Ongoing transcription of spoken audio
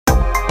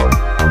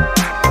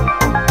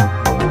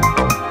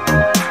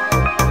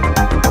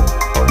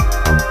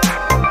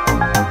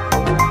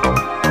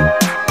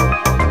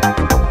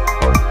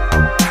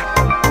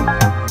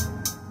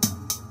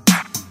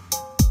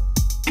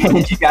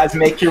and you guys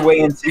make your way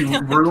into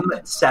room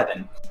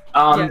 7.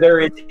 There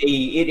is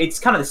it's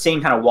kind of the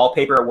same kind of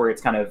wallpaper where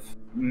it's kind of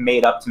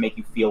made up to make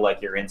you feel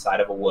like you're inside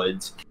of a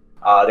woods.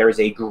 There is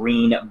a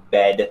green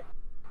bed,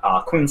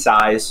 queen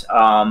size,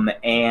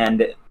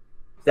 and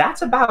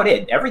that's about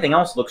it. Everything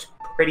else looks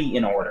pretty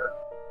in order.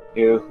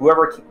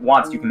 Whoever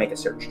wants, you can make a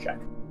search check.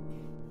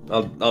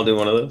 I'll do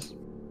one of those.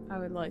 I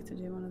would like to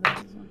do one of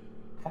those as well.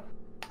 Okay.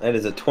 That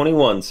is a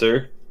 21,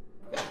 sir.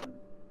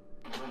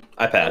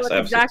 I pass. I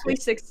have exactly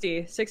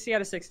 60. 60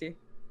 out of 60.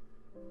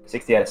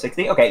 60 out of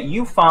 60? Okay,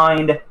 you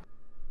find...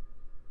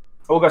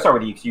 We'll go start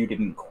with you because you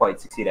didn't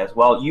quite succeed as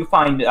well. You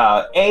find,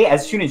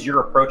 as soon as you're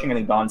approaching, I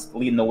think Dawn's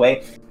leading the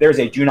way, there's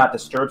a do not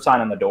disturb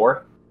sign on the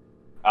door.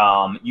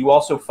 You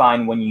also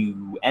find when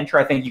you enter,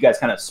 I think you guys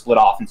kind of split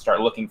off and start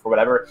looking for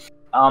whatever.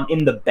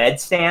 In the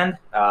bedstand,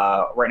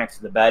 right next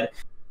to the bed,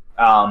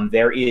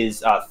 there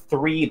is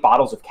 3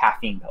 bottles of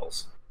caffeine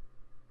pills.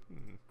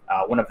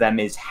 One of them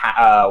is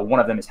half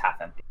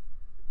empty.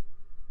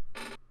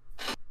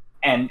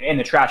 And in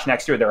the trash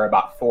next to it, there are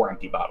about 4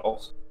 empty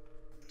bottles.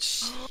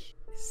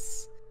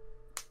 Jeez.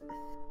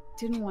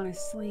 Didn't want to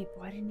sleep.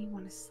 Why didn't he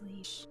want to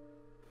sleep?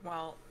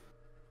 Well,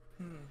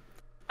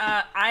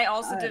 I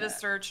also did a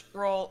search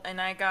roll, and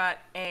I got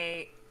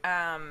a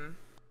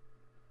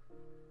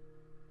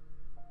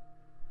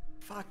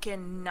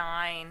fucking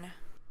 9.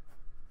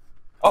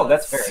 Oh,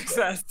 that's very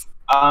success. Good.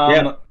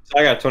 Yeah, so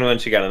I got 21.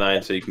 She got a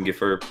 9, so you can give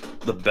her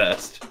the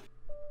best.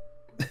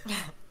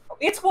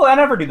 I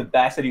never do the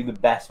best. I do the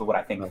best with what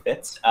I think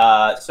fits.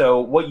 So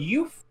what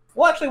you...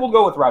 Well, actually, we'll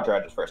go with Roger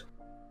Rogers first.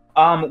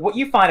 What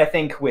you find, I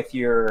think, with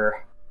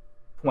your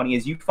 20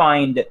 is you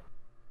find...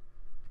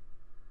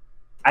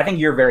 I think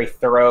you're very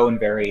thorough and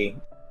very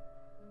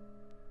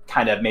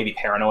kind of maybe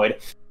paranoid.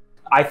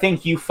 I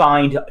think you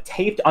find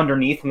taped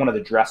underneath one of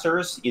the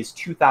dressers is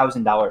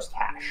 $2,000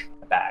 cash,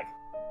 a bag.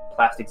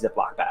 Plastic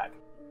Ziploc bag.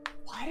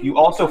 You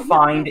also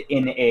find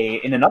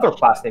in another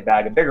plastic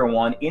bag, a bigger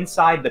one,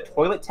 inside the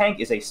toilet tank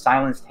is a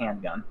silenced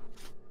handgun.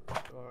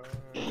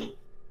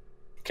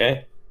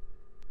 Okay.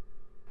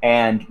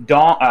 And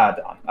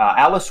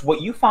Alice,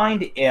 what you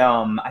find,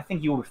 I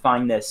think you would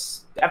find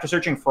this, after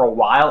searching for a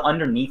while,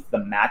 underneath the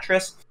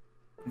mattress,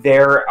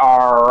 there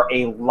are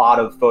a lot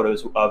of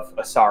photos of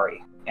Asari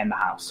in the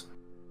house.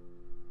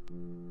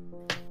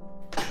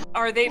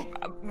 Are they,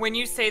 when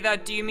you say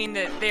that, do you mean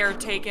that they're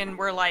taken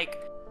where, like,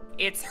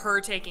 it's her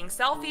taking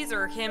selfies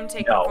or him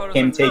taking photos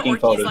him of taking her, or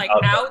photos he's, like,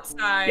 of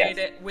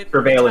outside with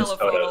surveillance the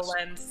telephoto photos.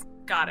 lens?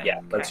 Got it. Yeah,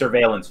 okay. like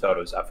surveillance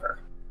photos of her.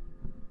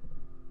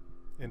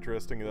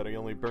 Interesting that he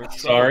only burnt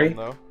Sorry? some,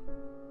 though.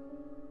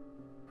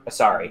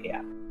 Asari,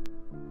 yeah.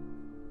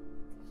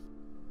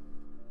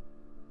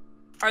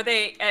 Are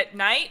they at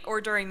night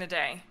or during the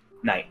day?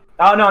 Night.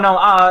 Oh, no.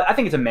 I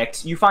think it's a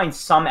mix. You find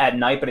some at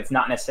night, but it's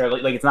not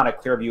necessarily, like, it's not a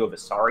clear view of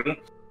Asari.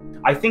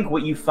 I think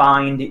what you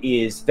find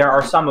is there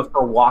are some of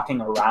her walking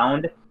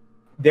around.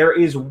 There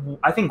is,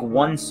 I think,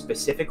 one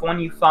specific one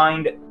you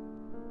find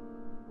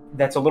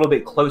that's a little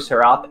bit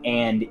closer up,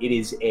 and it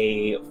is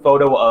a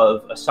photo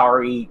of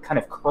Asari kind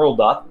of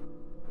curled up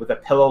with a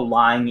pillow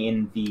lying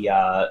in the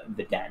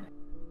den,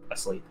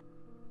 asleep.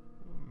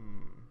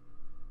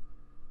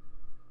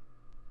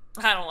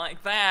 I don't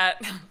like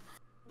that.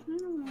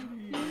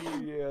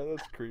 Yeah,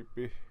 that's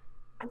creepy.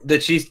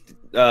 Did she?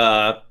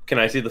 Can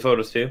I see the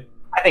photos too?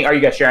 I think. Are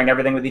you guys sharing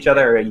everything with each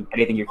other, or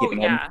anything you're keeping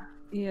hidden?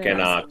 Yeah. Can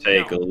I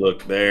take a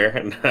look there?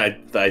 And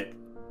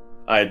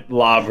I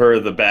lob her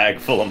the bag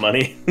full of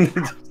money.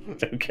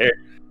 Don't care.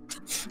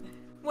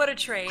 What a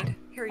trade.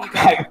 Here you go.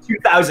 Bag of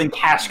 2,000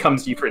 cash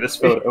comes to you for this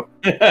photo.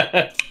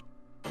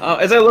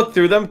 As I look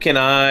through them,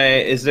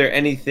 is there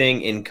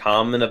anything in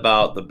common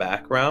about the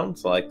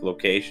backgrounds, like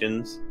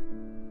locations?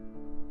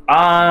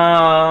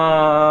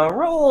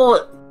 Roll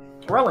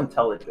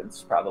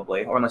intelligence,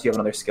 probably. Or unless you have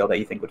another skill that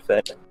you think would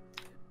fit.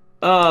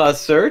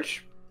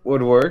 Search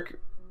would work.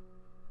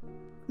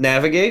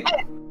 Navigate?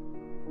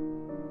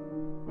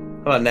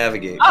 How about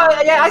navigate?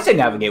 Yeah, I'd say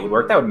navigate would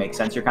work. That would make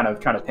sense. You're kind of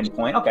trying to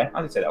pinpoint. Okay,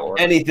 I would say that would work.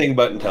 Anything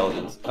but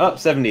intelligence. Oh,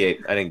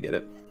 78. I didn't get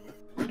it.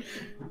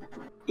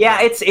 Yeah,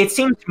 it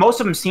seems most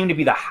of them seem to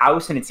be the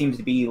house, and it seems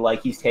to be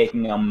like he's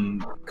taking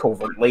them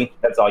covertly.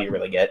 That's all you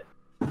really get.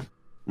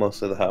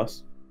 Most of the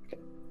house? Okay.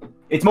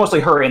 It's mostly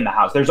her in the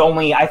house. There's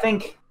only, I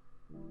think...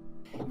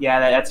 Yeah,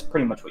 that's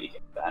pretty much what you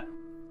get with that.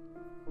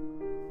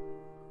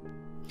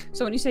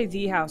 So when you say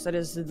the house, that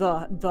is the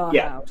house.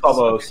 Yeah,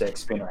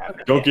 1206 Spinner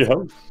Avenue. Donkey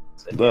house.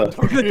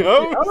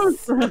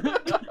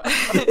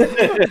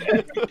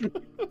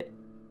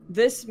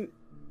 This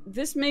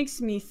makes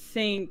me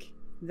think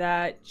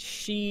that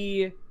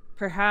she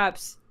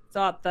perhaps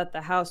thought that the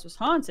house was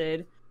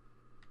haunted,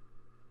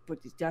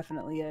 which it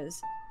definitely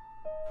is,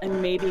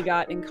 and maybe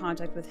got in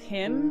contact with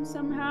him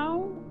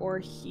somehow, or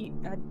he,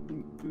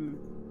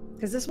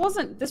 because this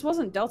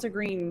wasn't Delta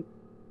Green.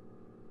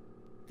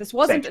 This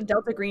wasn't a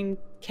Delta Green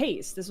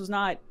case. This was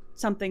not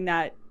something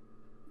that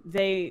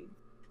they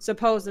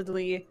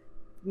supposedly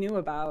knew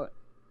about.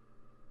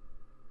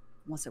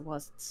 Unless it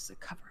was, it's a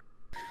cover.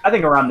 I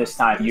think around this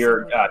time,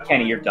 you're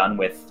Kenny. You're done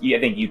with. I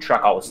think you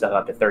truck all the stuff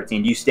up to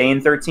 13. Do you stay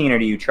in 13, or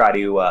do you try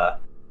to?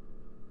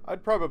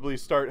 I'd probably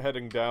start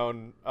heading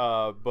down.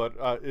 But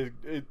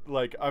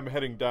like I'm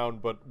heading down.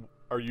 But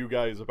are you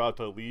guys about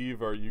to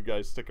leave? Or are you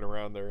guys sticking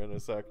around there in a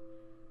sec?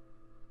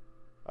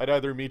 I'd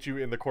either meet you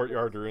in the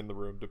courtyard or in the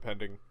room,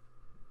 depending.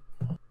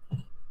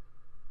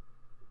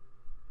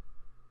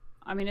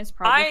 I mean, it's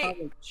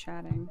probably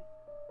chatting.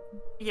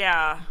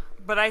 Yeah,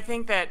 but I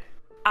think that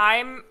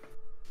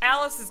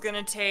Alice is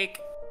gonna take,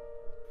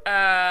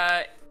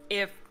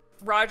 if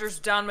Roger's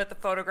done with the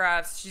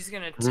photographs, she's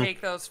gonna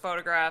take those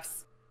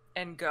photographs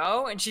and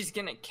go, and she's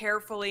gonna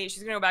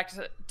go back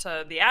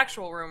to the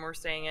actual room we're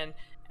staying in,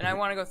 and I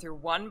want to go through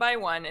one by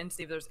one and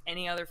see if there's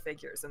any other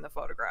figures in the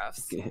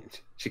photographs.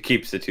 She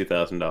keeps the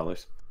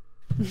 $2,000.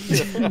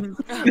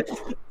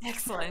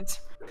 Excellent.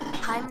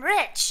 I'm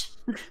rich.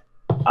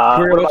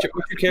 What's your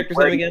character's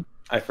name again?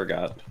 I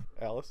forgot.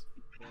 Alice?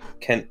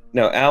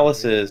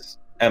 Alice is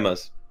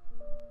Emma's.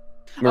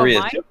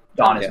 Maria's. Mine?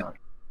 Dawn is not.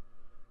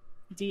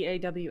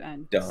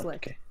 DAWN. Dawn, Slick.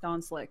 okay.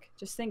 Dawn Slick.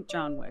 Just think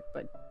John Wick,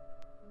 but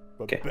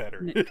But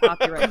better.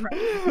 copyright.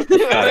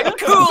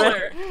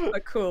 Cooler.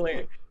 But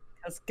cooler.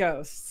 As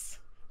ghosts.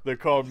 They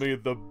call me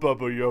the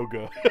Bubba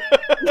Yoga.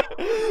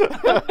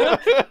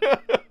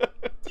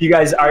 You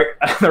guys are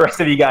the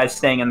rest of you guys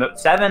staying in the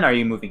 7? Are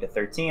you moving to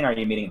 13? Are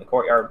you meeting in the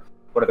courtyard?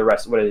 What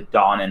are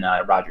Dawn and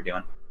Roger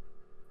doing?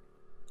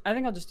 I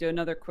think I'll just do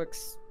another quick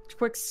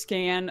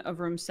scan of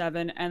room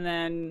 7 and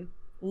then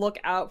look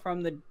out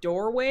from the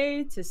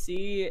doorway to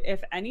see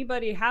if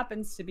anybody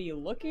happens to be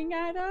looking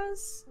at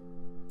us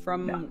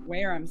from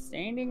where I'm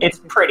standing. It's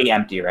pretty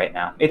empty right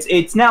now.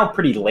 It's now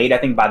pretty late, I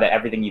think, by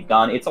everything you've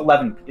done. It's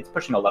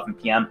pushing 11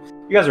 p.m.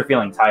 You guys are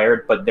feeling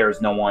tired, but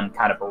there's no one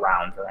kind of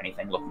around or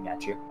anything looking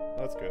at you.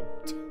 That's good.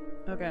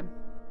 Okay.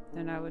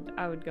 Then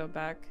I would go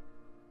back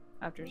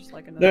after just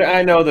like another.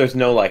 I know there's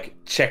no like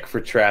check for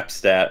trap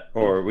stat,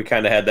 or we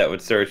kind of had that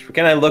with search. But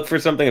can I look for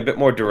something a bit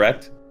more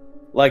direct,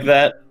 like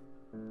that?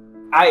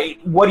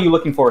 What are you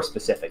looking for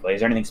specifically?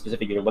 Is there anything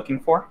specific you're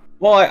looking for?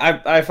 Well,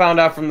 I found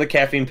out from the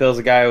caffeine pills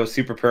a guy who was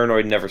super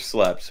paranoid and never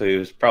slept, so he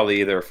was probably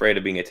either afraid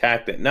of being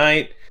attacked at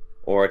night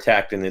or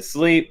attacked in his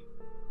sleep.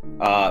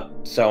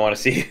 So I want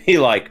to see if he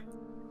like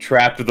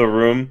trapped the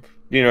room.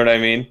 You know what I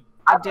mean?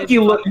 I think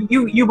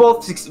you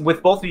both,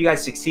 with both of you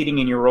guys succeeding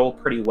in your role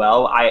pretty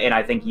well.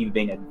 I think you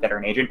being a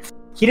veteran agent,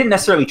 he didn't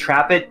necessarily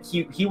trap it.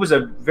 He was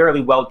a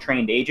very well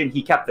trained agent.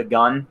 He kept the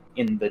gun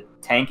in the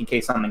tank in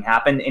case something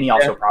happened, and he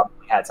also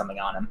probably had something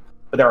on him.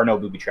 But there are no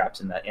booby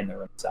traps in the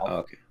room itself. Oh,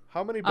 okay.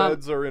 How many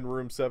beds are in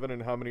room 7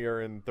 and how many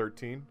are in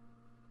 13?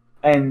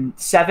 And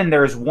 7,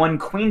 there's 1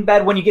 queen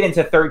bed. When you get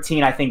into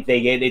 13, I think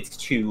it's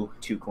two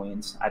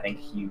queens. I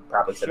think you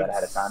probably said that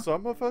ahead of time.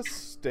 Some of us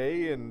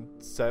stay in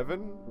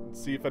 7 and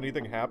see if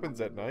anything happens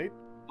at night.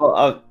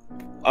 Well,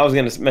 I was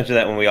going to mention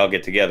that when we all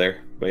get together,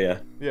 but yeah.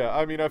 Yeah,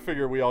 I mean, I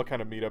figure we all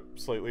kind of meet up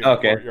slightly in the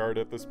courtyard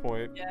at this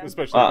point. Yeah.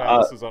 Especially if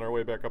Alice is on her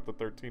way back up to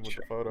 13 with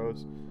the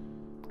photos.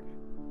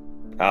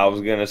 I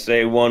was going to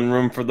say 1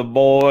 room for the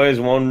boys,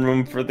 1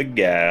 room for the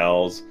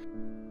gals.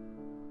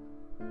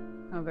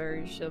 How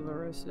very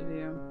chivalrous of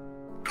you.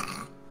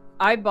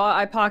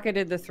 I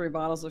pocketed the 3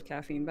 bottles of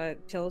caffeine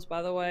pills,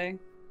 by the way.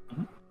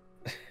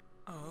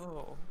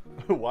 Oh.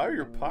 Why are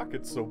your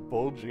pockets so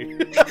bulgy?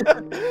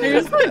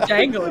 They're just so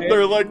dangling.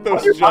 They're like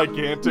those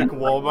gigantic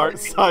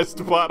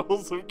Walmart-sized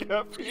bottles of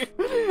caffeine.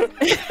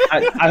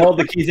 I hold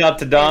the keys out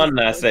to Dawn and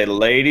I say,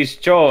 "Lady's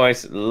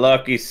choice,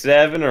 lucky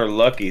 7 or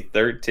lucky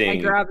 13." I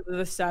grabbed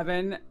the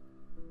 7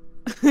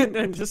 and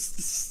then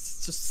just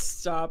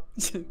stop.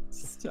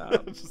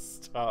 Stop.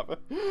 Just stop.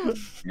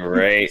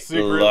 Great.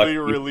 Secretly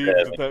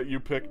relieved that you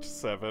picked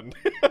 7.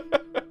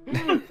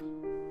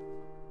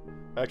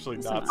 Actually,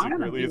 Listen, not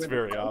secretly. It's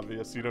very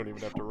obvious. You don't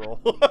even have to roll.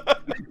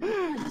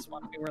 I just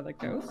want to be where the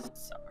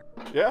ghosts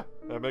are. Yeah,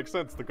 that makes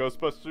sense. The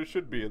Ghostbusters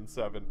should be in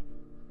 7.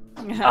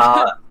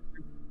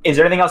 Is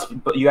there anything else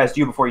you guys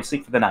do before you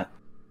sleep for the night?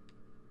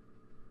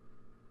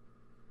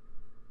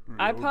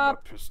 I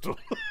pop pistol.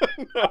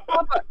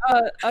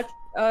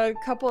 a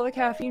couple of the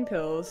caffeine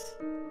pills.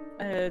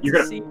 You're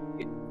gonna... See,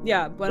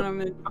 when I'm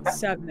in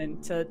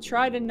 7 to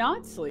try to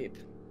not sleep.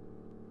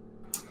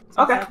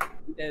 Okay.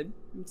 And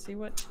see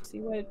what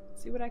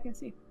I can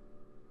see.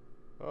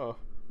 Oh,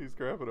 he's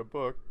grabbing a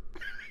book.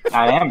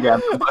 I am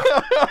grabbing a book.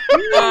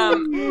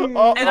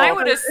 And I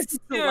would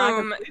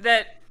assume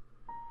that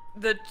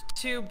the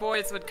 2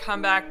 boys would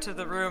come back to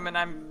the room and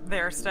I'm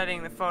there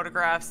studying the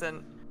photographs,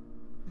 and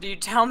do you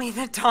tell me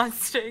that Dawn's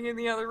staying in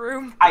the other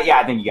room? I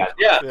think you guys.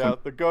 Yeah,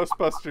 the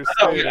Ghostbusters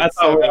stayed I in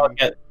thought we all 7.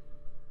 get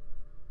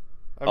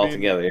all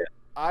together,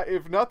 yeah.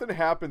 If nothing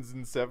happens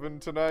in 7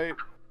 tonight,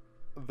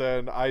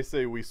 then I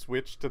say we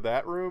switch to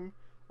that room,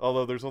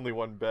 although there's only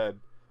 1 bed.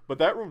 But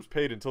that room's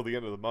paid until the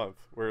end of the month,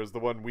 whereas the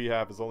one we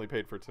have is only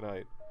paid for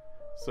tonight.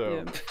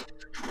 So... Yeah.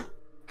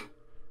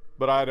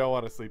 But I don't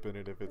want to sleep in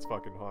it if it's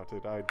fucking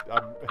haunted. I'm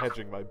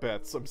hedging my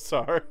bets. I'm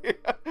sorry.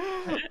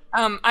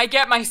 I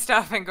get my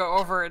stuff and go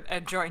over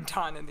and join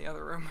Dawn in the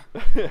other room.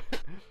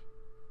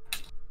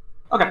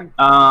 Okay. Banking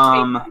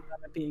on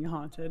it being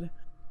haunted.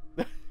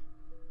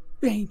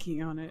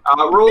 Banking on it.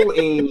 Roll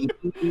a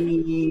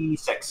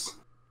d6.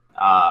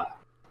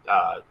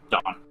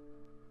 Dawn.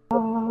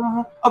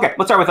 Okay,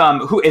 let's start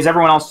with who is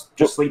everyone else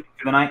just sleeping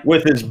for the night?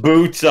 With his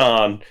boots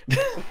on.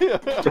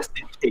 Just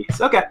in case.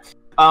 Okay.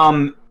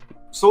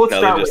 So let's No,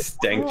 start they're just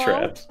stank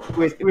traps.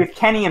 with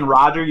Kenny and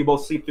Roger. You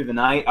both sleep through the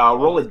night.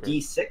 Roll a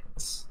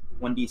d6.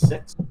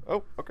 1d6.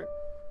 Oh, okay.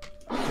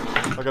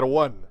 I got a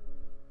 1.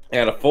 I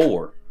got a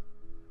 4.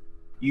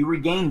 You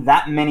regain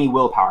that many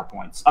willpower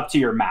points. Up to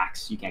your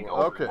max. You can't go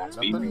over Okay, that.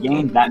 But you nothing-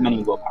 regain that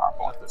many willpower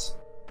points.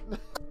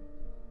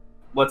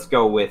 Let's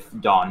go with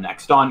Dawn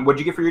next. Dawn, what'd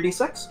you get for your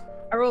d6?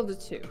 I rolled a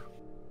 2. You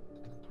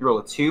roll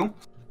a 2.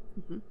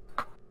 Mhm.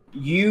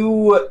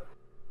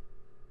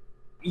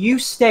 You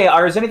stay.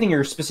 Or is there anything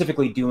you're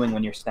specifically doing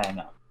when you're staying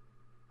up?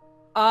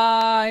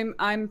 I'm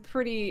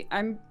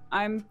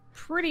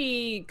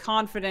pretty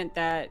confident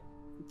that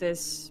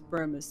this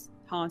room is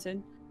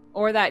haunted,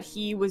 or that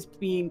he was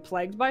being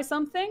plagued by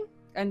something,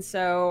 and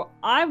so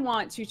I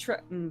want to try.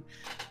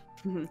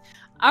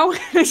 I want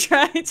to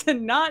try to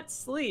not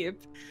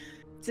sleep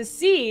to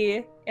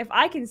see if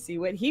I can see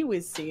what he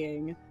was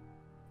seeing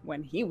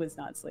when he was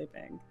not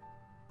sleeping.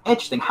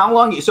 Interesting. How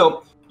long?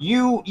 So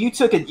you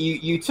took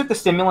the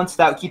stimulants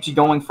that keeps you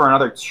going for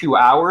another 2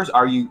 hours.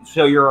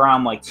 So you're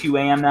around like 2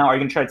 a.m. now. Are you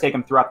gonna try to take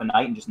them throughout the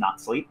night and just not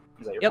sleep?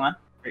 Is that your plan?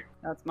 Great.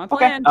 That's my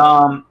Okay.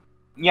 plan.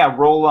 Yeah.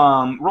 Roll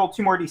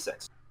 2 more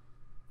d6.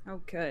 Oh,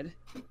 good.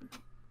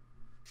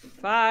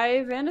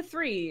 5 and a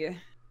 3.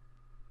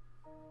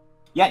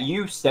 Yeah,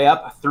 you stay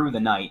up through the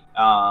night.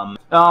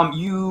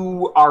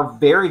 You are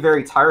very,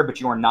 very tired, but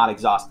you are not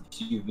exhausted.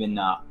 You've been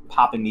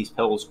popping these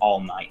pills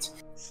all night,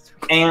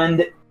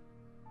 and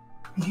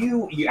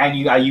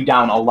you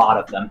down a lot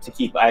of them to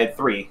keep. I had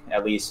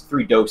at least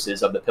three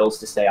doses of the pills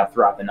to stay up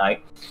throughout the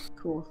night.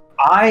 Cool.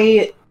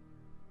 I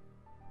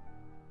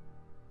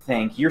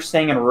think you're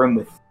staying in a room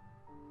with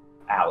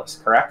Alice,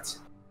 correct?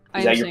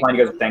 Is that your plan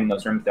to go staying in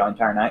those rooms the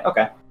entire night?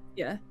 Okay.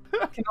 Yeah.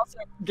 I can also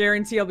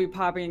guarantee I'll be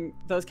popping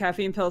those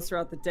caffeine pills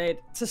throughout the day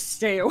to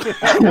stay awake. You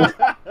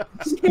have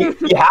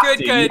Good,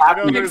 to. good. You have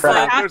You to know, be there's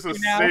tracked. a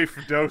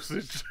safe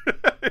dosage.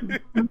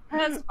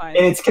 That's fine.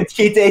 And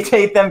they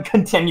take them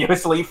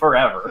continuously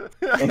forever.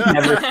 And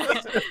never.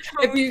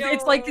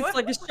 It's like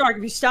a shark.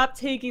 If you stop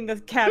taking the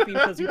caffeine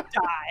pills, you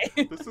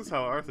die. This is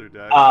how Arthur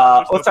died.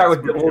 Let's start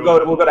with we'll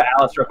go to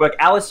Alice real quick.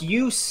 Alice,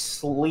 you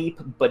sleep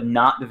but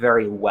not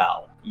very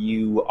well.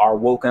 You are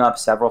woken up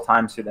several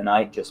times through the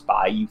night just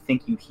by you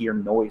think you hear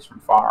noise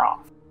from far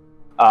off.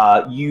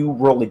 You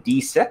roll a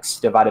d6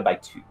 divided by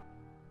 2.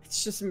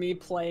 It's just me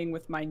playing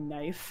with my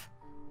knife.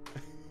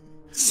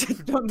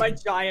 My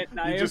giant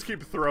knife. You just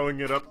keep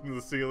throwing it up in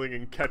the ceiling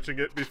and catching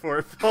it before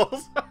it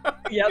falls.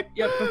 Yep.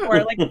 Before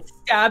it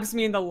stabs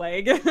me in the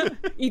leg.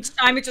 Each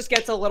time it just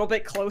gets a little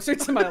bit closer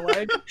to my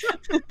leg.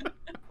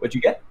 What'd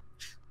you get?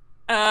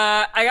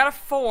 I got a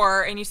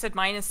 4, and you said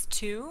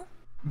 -2.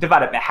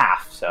 Divided by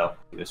half, so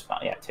it was fine.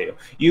 Yeah, 2.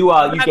 You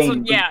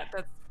gain.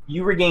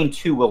 You regain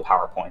 2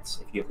 willpower points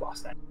if you've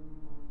lost any.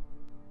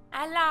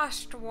 I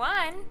lost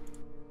 1.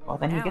 Well,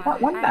 then you Now get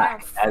that 1 I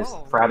back have as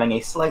 4. for having a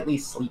slightly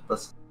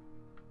sleepless.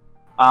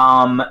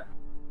 Okay.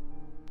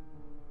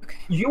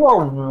 You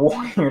are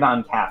wired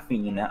on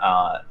caffeine,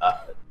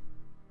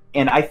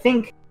 and I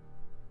think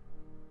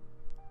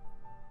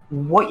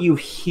what you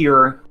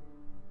hear.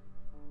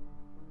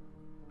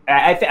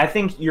 I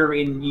think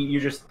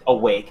you're just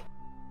awake,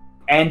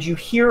 and you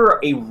hear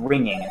a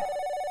ringing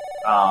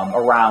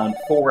around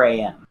 4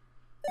 a.m.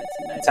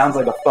 It sounds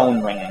like a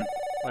phone ringing.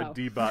 My Oh.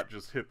 D-bot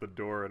just hit the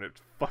door and it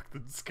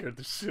fucking scared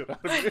the shit out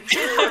of me.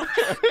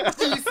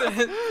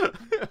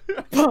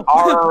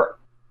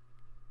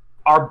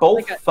 Are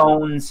both Like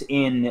phones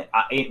in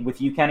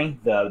with you, Kenny?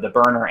 The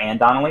burner and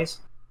Donnelly's?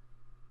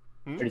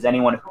 Hmm? Or does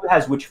anyone who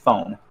has which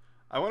phone?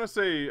 I want to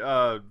say,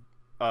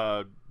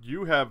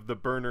 you have the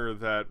burner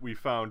that we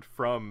found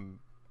from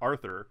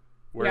Arthur,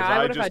 whereas Yeah, I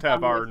I would've just had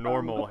have our Donnelly's phone.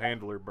 normal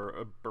handler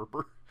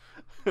burper.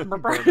 Then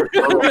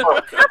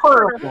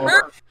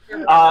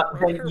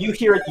you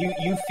hear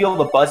you feel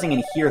the buzzing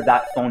and hear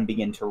that phone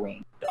begin to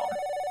ring. Dawn.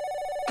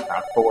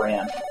 Around 4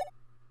 a.m.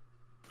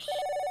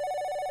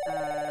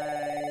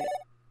 I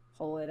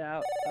pull it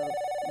out of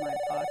my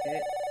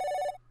pocket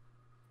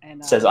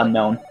and It says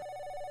unknown.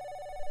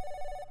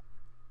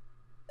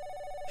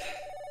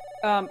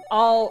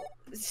 I'll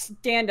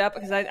stand up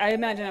because I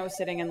imagine I was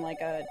sitting in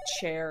like a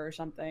chair or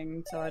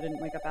something, so I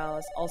didn't wake up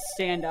Alice. I'll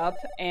stand up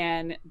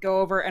and go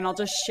over and I'll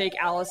just shake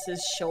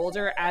Alice's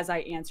shoulder as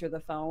I answer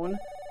the phone.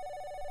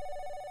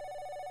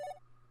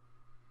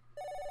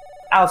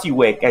 Alice, you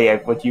wake.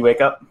 Yeah, would you wake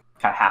up?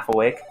 Kind of half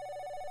awake.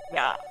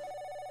 Yeah.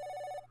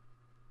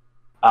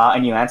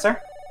 And you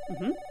answer?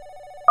 Mhm.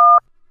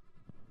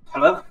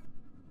 Hello?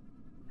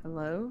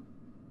 Hello?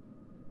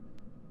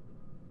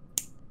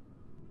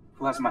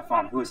 Who has my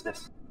phone? Who is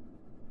this?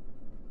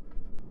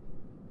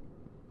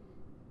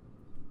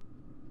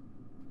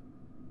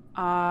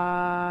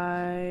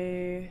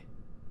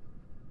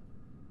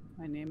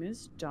 My name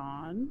is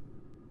Dawn.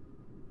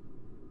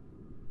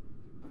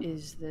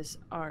 Is this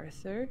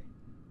Arthur?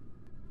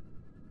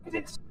 It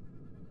is.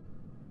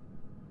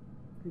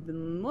 We've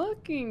been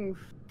looking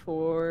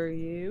for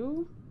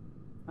you.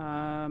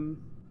 I'm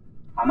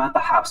at the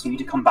house. You need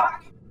to come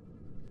back.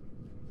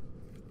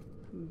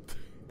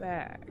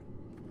 Back.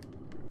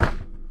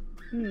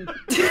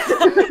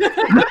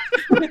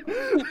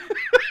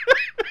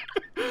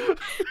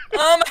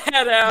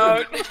 Head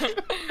out.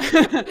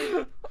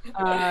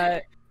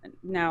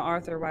 Now,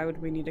 Arthur, why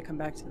would we need to come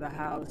back to the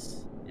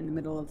house in the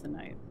middle of the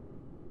night?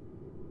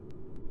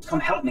 Come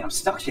help me. I'm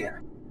stuck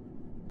here.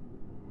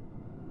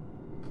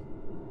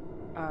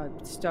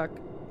 Stuck.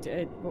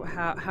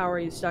 How are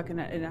you stuck in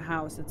a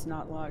house that's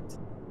not locked?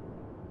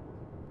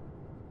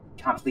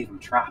 Can't believe I'm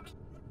trapped.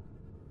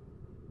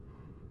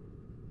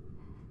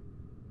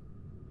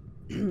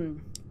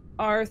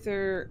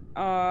 Arthur,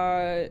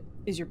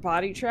 is your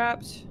body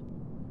trapped?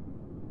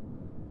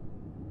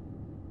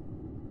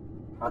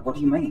 What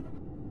do you mean?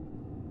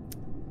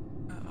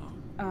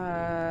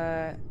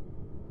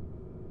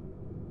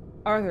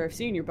 Arthur, I've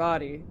seen your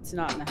body. It's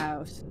not in the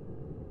house.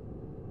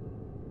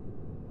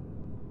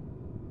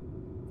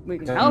 We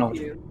can help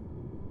you.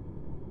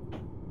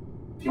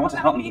 If you want to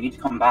help me, you need to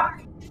come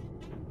back.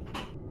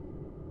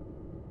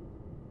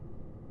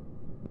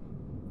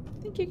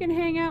 Think you can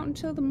hang out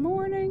until the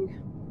morning?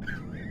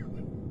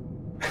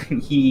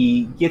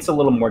 He gets a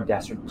little more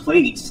desperate.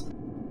 Please.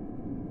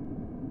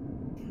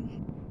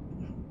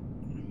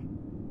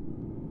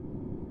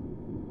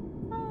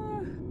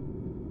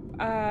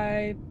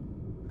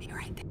 Be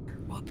right there.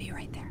 We'll be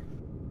right there.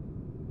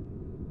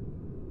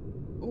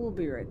 We'll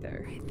be right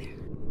there. Right there.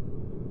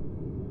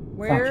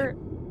 Where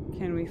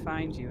can we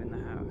find you in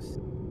the house?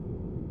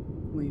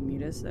 Will you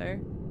meet us there?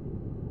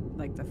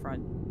 Like the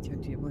front?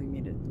 Will you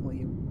meet it? Will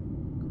you,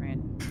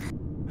 Grant,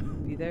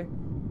 be there?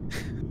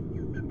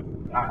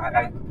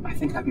 I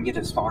think I can get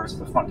as far as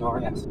the front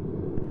door, yes.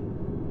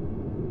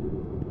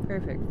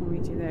 Perfect. We'll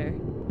meet you there.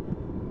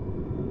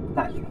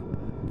 Thank you.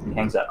 He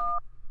hangs up.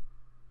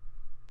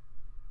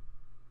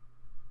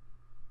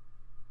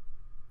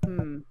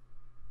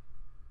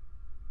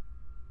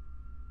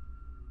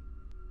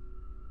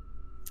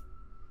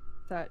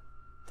 That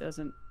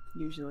doesn't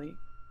usually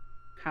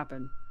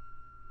happen.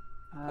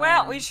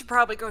 Well, we should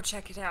probably go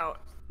check it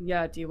out.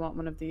 Yeah, do you want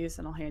one of these?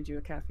 And I'll hand you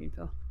a caffeine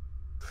pill.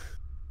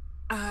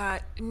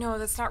 No,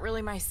 that's not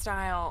really my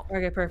style.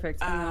 Okay,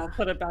 perfect. And then I'll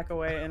put it back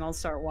away and I'll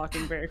start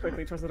walking very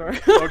quickly towards the door.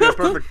 Okay,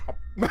 perfect.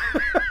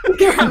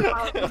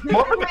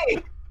 More for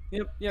me!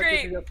 Yep.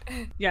 Great.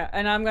 Yeah,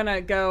 and I'm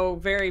gonna go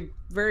very,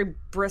 very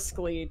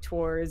briskly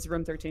towards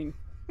room 13.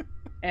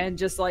 And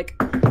just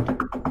like...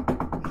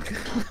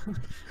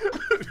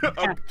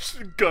 A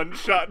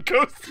gunshot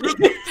goes through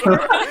the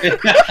door.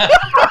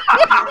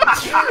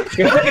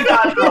 You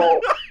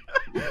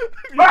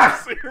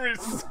just hear me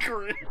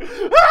scream.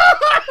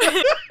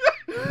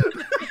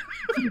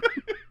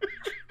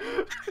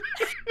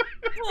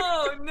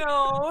 Oh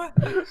no!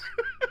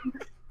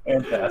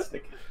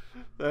 Fantastic.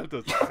 That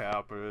doesn't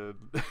happen.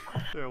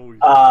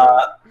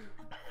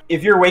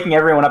 If you're waking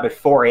everyone up at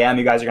 4 a.m.,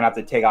 you guys are going to have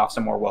to take off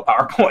some more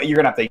willpower point. You're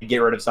going to have to get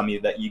rid of some of you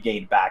that you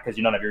gained back because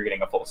none of you are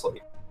getting a full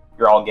sleep.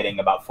 You're all getting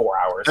about 4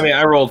 hours. I mean,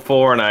 I rolled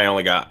 4 and I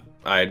only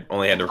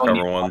had to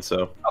recover 1,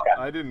 so. Okay.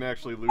 I didn't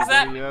actually lose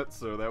any yet,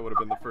 so that would have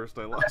been the first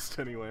I lost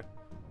anyway.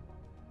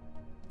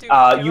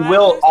 You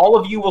will, all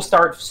of you will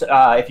start,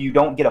 if you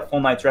don't get a full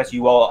night's rest,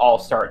 you will all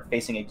start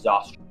facing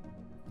exhaustion.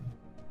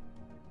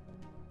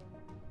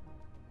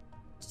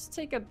 Just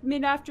take a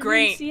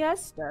mid-afternoon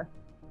siesta.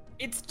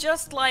 It's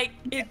just like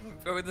it.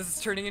 Oh, this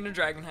is turning into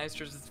Dragon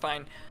Heisters. It's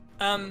fine.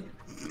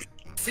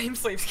 Same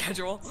sleep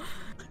schedule.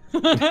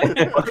 Except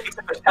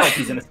there's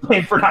penalties in this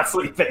game for not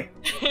sleeping.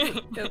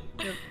 Yep.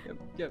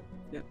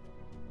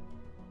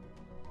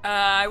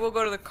 I will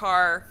go to the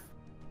car.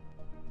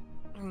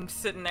 I'm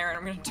sitting there and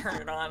I'm gonna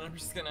turn it on. I'm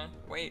just gonna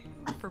wait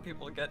for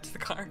people to get to the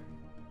car.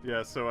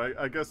 Yeah, so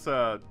I guess,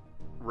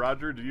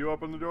 Roger, do you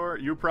open the door?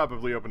 You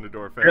probably open the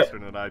door faster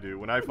than I do.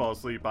 When I fall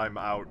asleep, I'm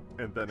out,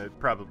 and then it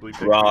probably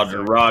takes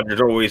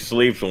Roger always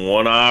sleeps with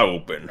one eye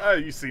open.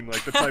 You seem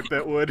like the type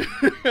that would.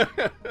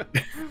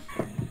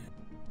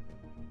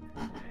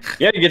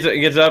 Yeah, he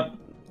gets up,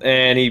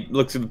 and he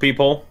looks at the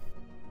peephole,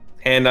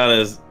 hand on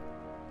his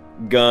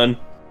gun.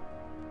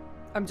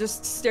 I'm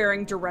just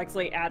staring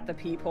directly at the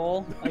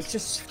peephole, like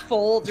just straight.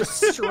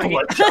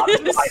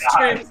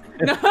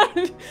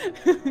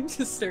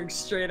 Just staring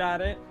straight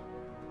at it.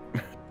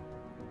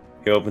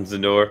 He opens the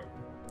door.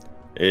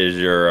 Is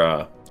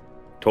your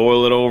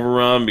toilet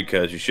overrun?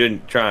 Because you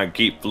shouldn't try and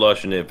keep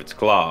flushing if it's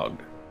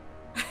clogged.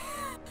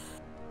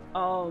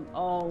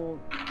 I'll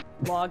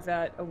log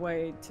that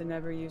away to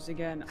never use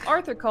again.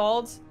 Arthur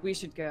called. We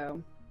should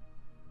go.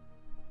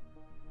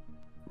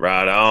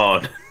 Right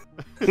on.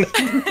 He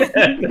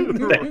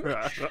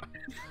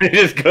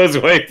just goes,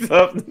 wakes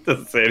up,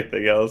 doesn't say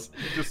anything else.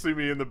 You just see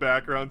me in the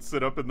background,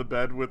 sit up in the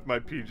bed with my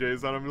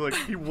PJs on. I'm like,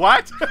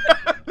 what?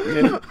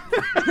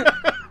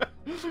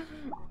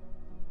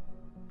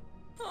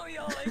 Oh,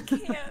 y'all, I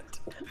can't.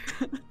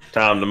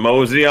 Time to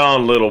mosey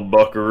on, little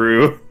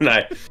buckaroo. And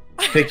I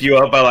pick you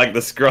up by like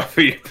the scruff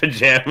of your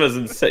pajamas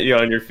and set you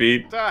on your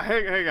feet.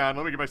 Hang on,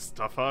 let me get my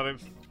stuff on and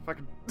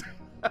fucking.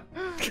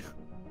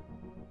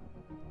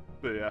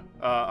 But yeah,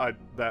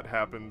 that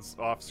happens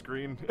off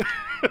screen.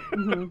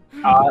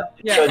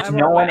 Does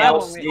no one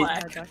else?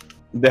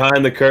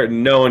 Behind the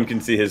curtain, no one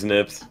can see his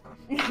nips.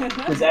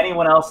 Does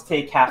anyone else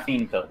take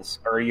caffeine pills,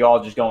 or are you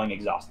all just going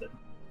exhausted?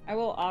 I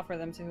will offer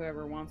them to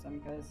whoever wants them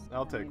because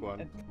I'll take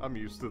one. I'm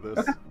used to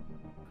this.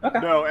 Okay.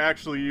 No,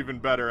 actually, even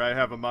better. I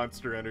have a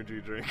Monster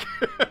Energy drink.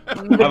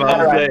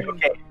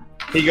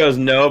 He goes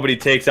no, but he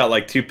takes out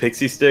like 2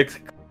 pixie sticks.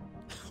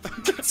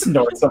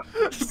 Snorts them.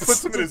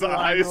 Puts them in his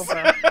eyes. Woo!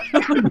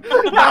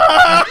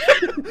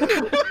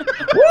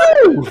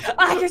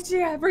 I can see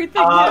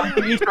everything.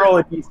 Each roll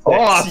a d6.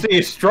 Oh, I see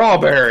a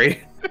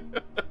strawberry.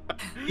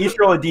 Each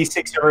roll a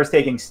d6. Whoever's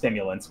taking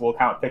stimulants. We'll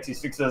count pixie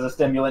sticks as a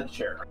stimulant.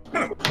 Sure.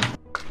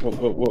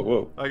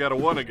 Whoa. I got a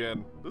 1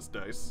 again. This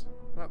dice.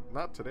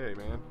 Not today,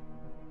 man.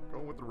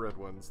 Going with the red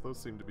ones. Those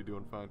seem to be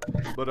doing fine.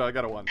 But I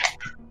got a 1.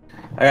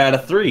 I got a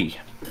 3.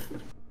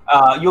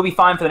 You'll be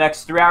fine for the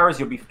next 3 hours.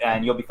 You'll be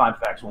fine for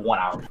the next 1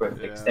 hour before you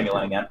take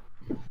stimulant again.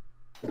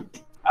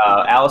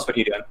 Alice, what are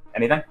you doing?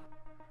 Anything?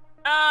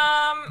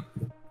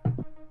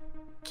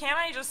 Can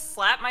I just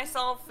slap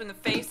myself in the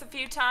face a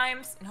few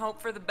times and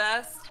hope for the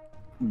best?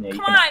 No,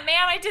 Come on,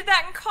 man! I did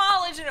that in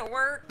college and it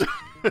worked.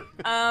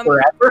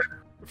 Forever.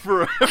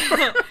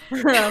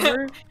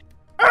 Forever.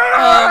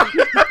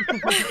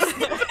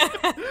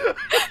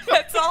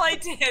 That's all I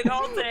did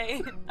all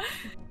day.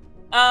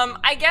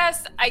 I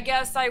guess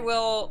I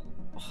will.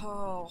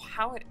 Oh,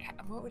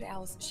 what would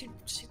Alice? She'd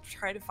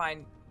try to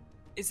find.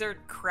 Is there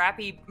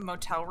crappy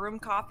motel room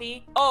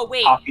coffee? Oh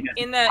wait, Coffee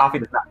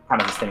does not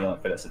count as a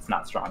stimulant for this. It's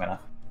not strong enough.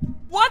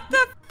 What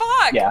the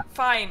fuck? Yeah.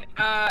 Fine.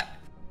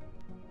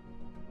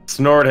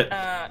 Snort it.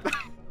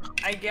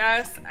 I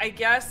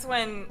guess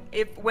when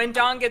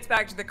Dawn gets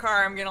back to the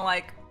car, I'm gonna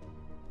like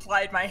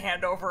slide my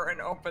hand over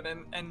and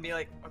open and be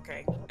like,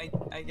 okay,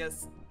 I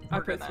guess.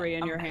 I'll put 3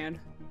 in your hand.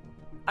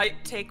 I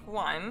take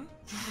 1.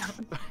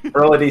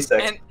 Roll a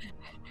d6. And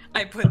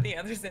I put the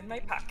others in my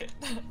pocket.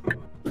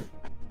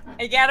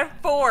 I got a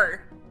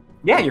 4.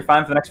 Yeah, you're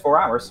fine for the next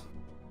 4 hours.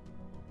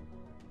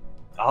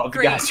 All of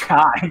you guys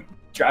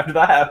drive to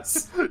the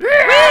house. I'm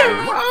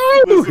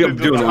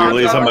doing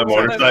wheelies on my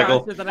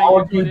motorcycle. All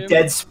of you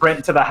dead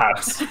sprint to the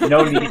house.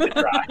 No need to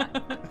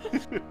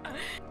drive.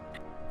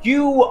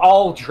 You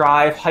all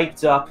drive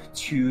hyped up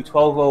to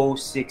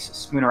 1206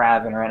 Spooner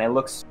Avenue, and it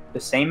looks the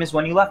same as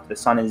when you left. The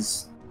sun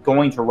is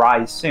going to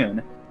rise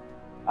soon.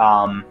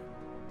 Well,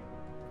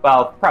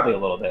 probably a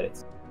little bit.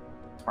 It's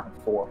around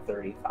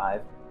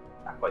 4:35.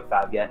 Not quite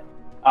 5 yet.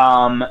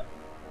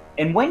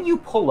 And when you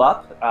pull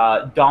up,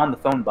 Dawn, the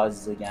phone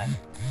buzzes again.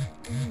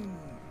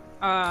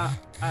 I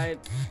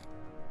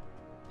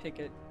pick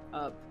it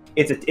up.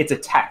 It's a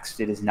text.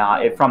 It is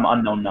not from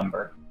unknown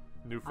number.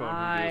 New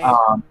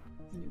phone.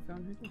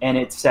 And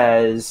it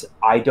says,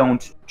 "I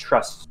don't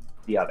trust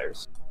the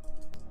others.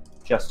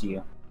 Just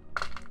you."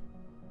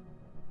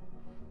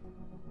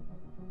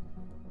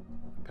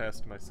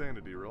 Passed my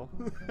sanity roll.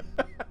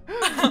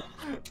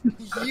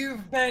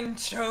 You've been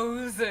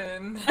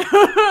chosen.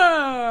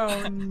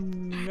 Oh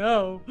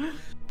no.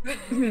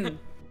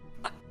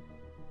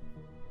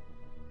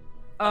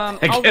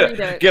 I'll read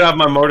it. Get off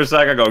my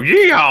motorcycle. I go,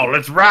 yeehaw,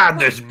 let's ride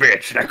this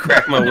bitch. And I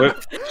crack my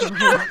whip.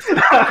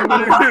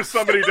 There's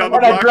somebody down the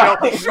block now.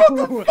 Shut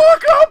the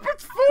fuck up!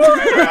 It's 4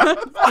 a.m.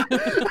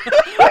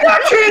 I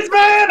got kids,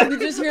 man. You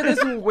just hear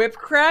this whip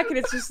crack, and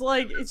it's just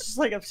like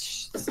a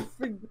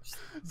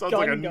Sounds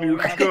like a gun going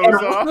nuke off.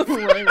 goes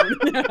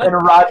off. And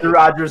Roger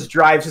Rogers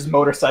drives his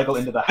motorcycle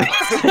into the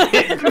house.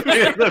 In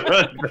the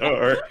front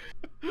door.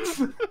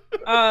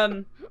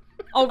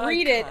 I'll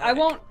read it. I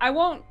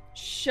won't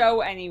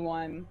show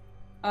anyone.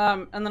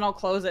 And then I'll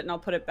close it and I'll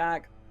put it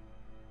back.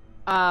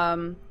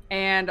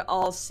 And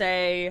I'll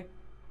say,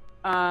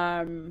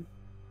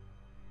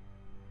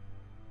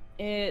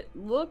 it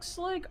looks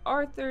like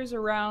Arthur's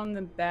around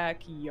the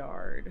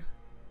backyard.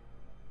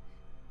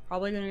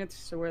 Probably gonna get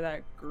to where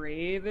that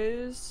grave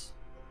is,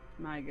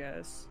 my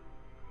guess.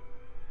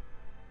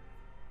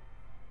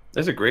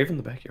 There's a grave in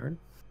the backyard.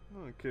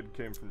 Oh, the kid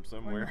came from Or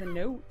somewhere. the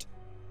note.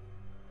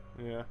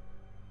 Yeah.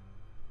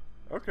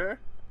 Okay.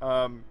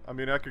 I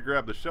mean, I could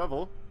grab the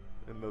shovel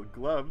and the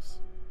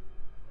gloves.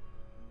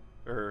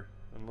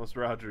 Unless,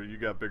 Roger, you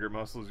got bigger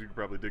muscles, you could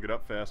probably dig it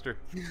up faster.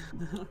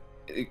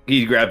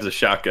 He grabs a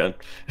shotgun.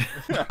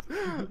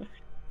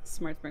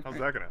 Smart. How's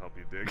that gonna help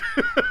you dig?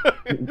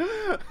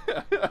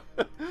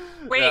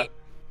 Wait,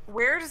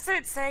 where does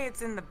it say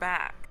it's in the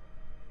back?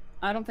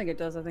 I don't think it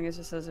does. I think it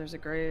just says there's a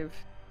grave.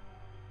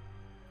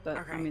 But,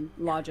 Okay. I mean,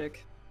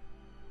 logic.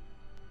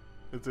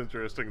 It's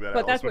interesting that But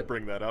Alice that's would what-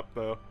 bring that up,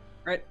 though.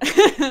 Right?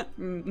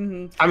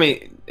 Mm-hmm. I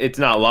mean, it's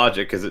not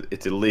logic because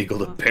it's illegal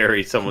to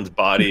bury someone's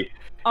body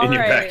in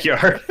your Alright.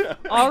 backyard.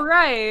 All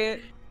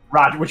right.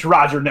 Which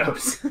Roger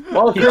knows.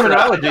 Well,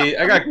 criminology.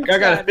 I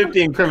got a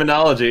 50 in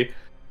criminology,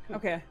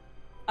 Okay.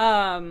 so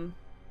I'm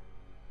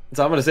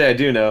gonna say I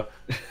do know.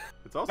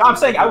 It's also I'm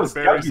saying I illegal was to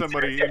bury serious.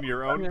 somebody in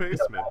your own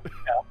basement.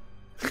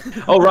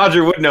 Oh,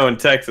 Roger would know in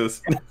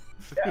Texas.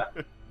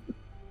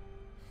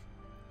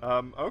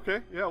 Okay,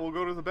 yeah, we'll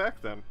go to the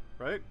back then,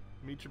 right?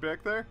 Meet you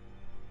back there?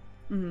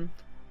 Mm-hmm.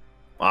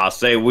 I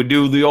say we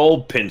do the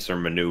old pincer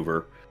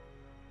maneuver.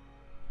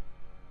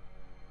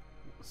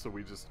 So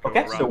we just go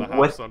Okay, around so the house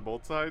what- on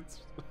both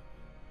sides?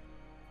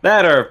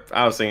 That or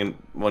I was thinking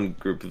one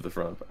group at the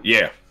front.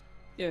 Yeah.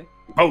 Yeah.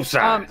 Both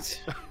sides.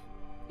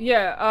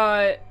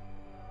 Yeah,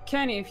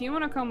 Kenny, if you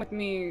want to come with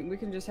me, we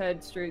can just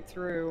head straight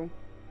through.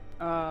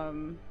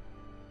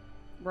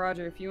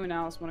 Roger, if you and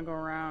Alice want to go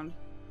around.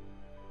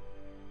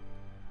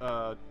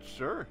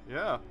 Sure,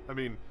 yeah. I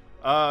mean,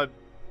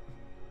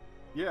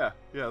 yeah,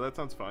 that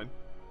sounds fine.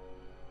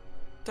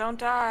 Don't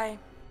die.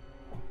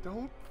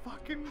 Don't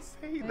fucking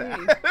say Hey.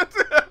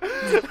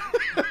 that.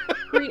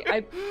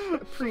 I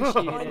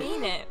appreciate I it.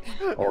 mean it.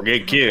 Or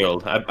get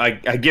killed. I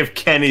give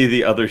Kenny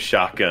the other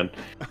shotgun.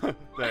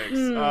 Thanks.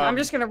 I'm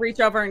just gonna reach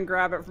over and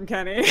grab it from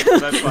Kenny.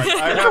 That's fine.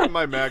 I have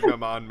my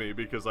Magnum on me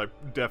because I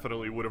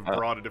definitely would have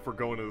brought it if we're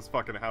going to this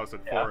fucking house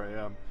at 4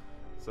 a.m.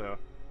 So,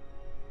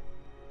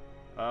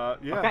 yeah,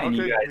 Okay, and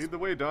you okay, guys lead the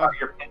way, Don. Are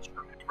your pinch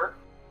maneuver.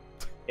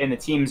 And the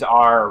teams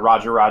are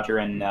Roger,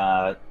 and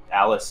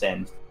Alice,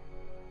 and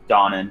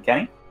Dawn and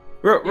Kenny.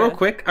 Real Yeah.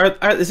 quick,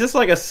 is this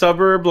like a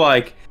suburb?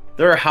 Like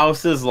there are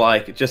houses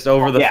like just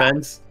over the Yeah.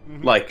 fence,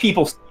 Mhm. like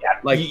People,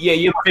 Like, yeah,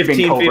 you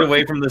 15 feet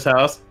away from this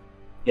house.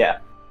 Yeah,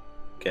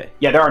 Okay,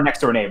 yeah, there are next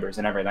door neighbors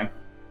and everything.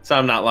 so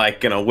I'm not like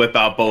gonna whip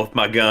out both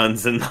my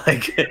guns and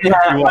like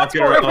Yeah, be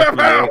walking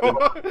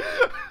around.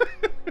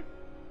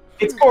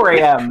 It's 4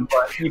 a.m.,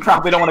 but you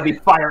probably don't want to be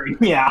firing,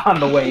 on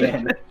the way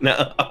in.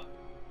 No.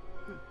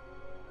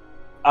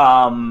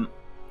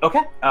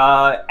 Okay.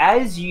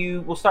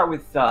 We'll start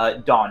with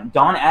Dawn.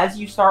 Dawn, as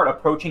you start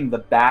approaching the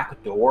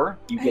back door,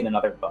 you get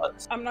another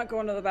buzz. I'm not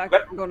going to the back.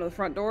 What? I'm going to the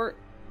front door.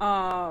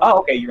 Oh,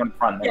 okay, you're in the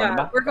front. Then Yeah, the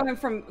back. we're going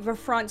from the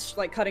front,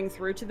 like cutting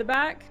through to the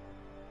back,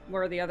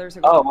 where the others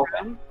are Oh, going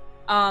okay.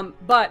 around.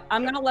 But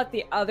I'm gonna let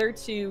the other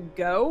two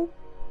go,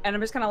 and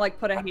I'm just gonna like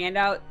put a hand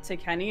out to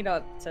Kenny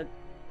to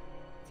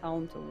tell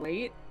him to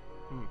wait.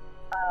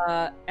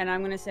 And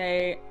I'm gonna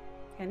say,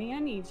 Kenny, I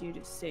need you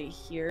to stay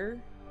here,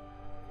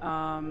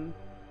 and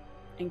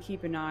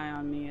keep an eye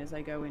on me as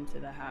I go into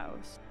the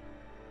house.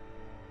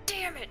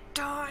 Damn it,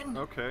 Dawn.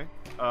 Okay.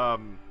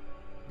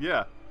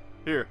 Yeah.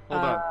 Here,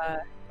 hold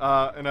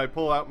on. And I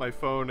pull out my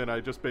phone and I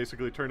just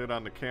basically turn it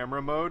on the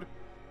camera mode.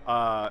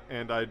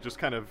 And I just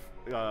kind of,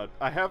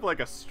 I have like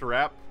a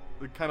strap,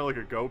 kind of like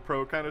a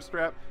GoPro kind of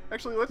strap.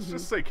 Actually, let's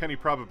just say Kenny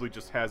probably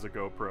just has a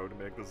GoPro to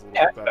make this a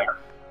little bit better.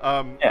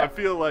 Yeah. I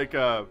feel like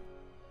I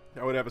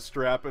would have a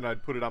strap and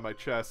I'd put it on my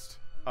chest,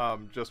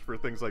 just for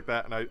things like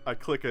that. And I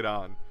click it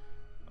on.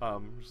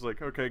 Just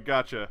like, okay,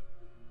 gotcha.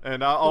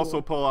 And I'll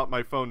also pull out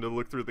my phone to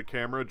look through the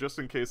camera just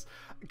in case,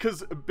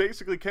 because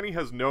basically Kenny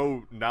has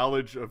no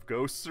knowledge of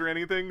ghosts or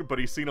anything, but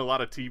he's seen a lot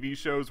of TV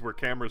shows where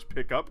cameras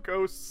pick up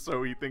ghosts,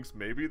 so he thinks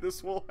maybe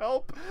this will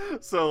help.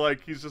 So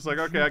like he's just like,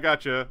 okay, I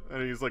gotcha,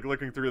 and he's like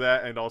looking through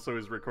that, and also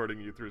is recording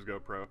you through his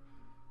GoPro.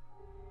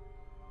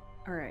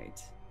 All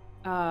right.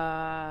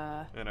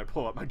 And I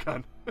pull out my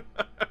gun.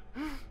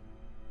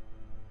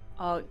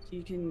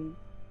 You can.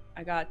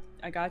 I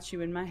got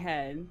you in my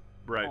head.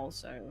 Right.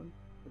 Also,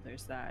 so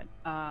there's that.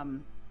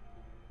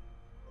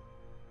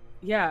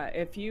 Yeah,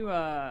 if you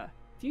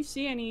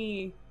see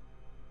any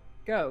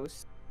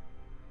ghosts,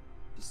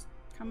 just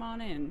come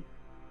on in.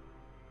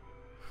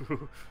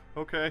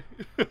 Okay.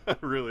 I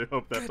really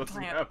hope that Good doesn't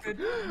plan. happen.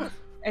 Good.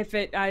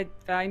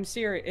 I'm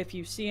serious. If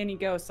you see any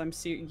ghosts, I'm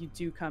serious. You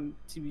do come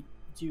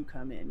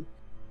in.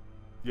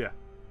 Yeah.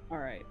 All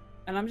right.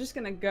 And I'm just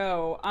gonna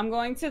go. I'm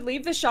going to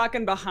leave the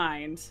shotgun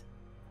behind.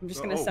 I'm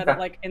just gonna Oh, set okay. it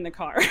like in the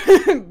car.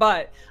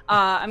 But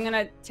I'm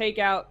gonna take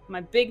out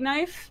my big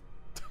knife,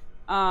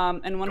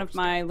 and one of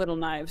my little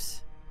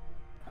knives.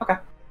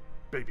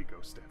 Baby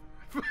ghost stab.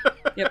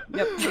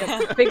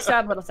 Yep. Big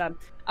stab, little stab.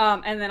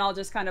 And then I'll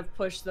just kind of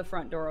push the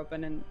front door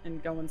open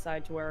and go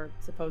inside to where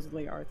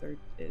supposedly Arthur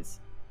is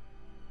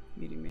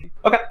meeting me.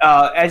 Okay.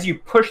 As you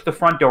push the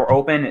front door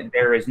open,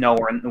 there is no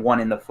one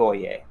in the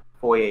foyer.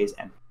 Foyer is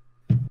empty.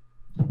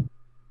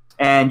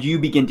 And you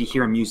begin to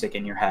hear music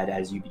in your head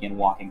as you begin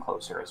walking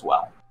closer as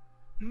well.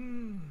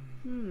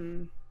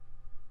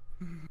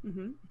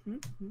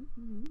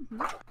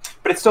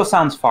 But it still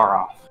sounds far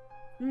off.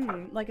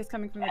 Like it's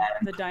coming from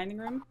the dining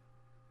room.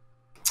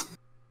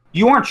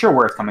 You aren't sure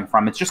where it's coming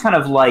from. It's just kind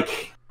of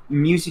like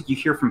music you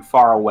hear from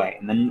far away.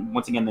 And then,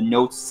 once again, the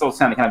notes still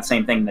sound kind of the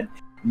same thing. The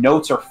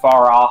notes are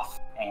far off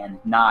and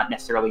not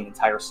necessarily an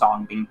entire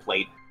song being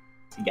played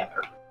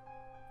together.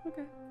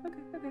 Okay.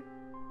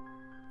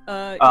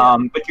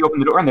 But you open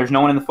the door and there's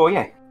no one in the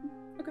foyer.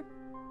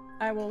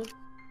 I will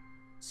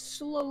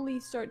slowly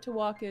start to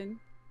walk in.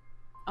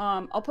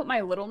 I'll put my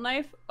little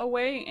knife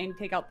away and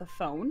take out the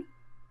phone.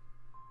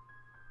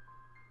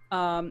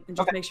 And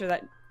just make sure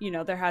that,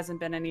 there hasn't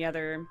been any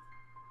other...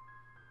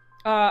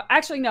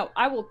 actually, no.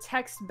 I will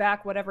text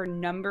back whatever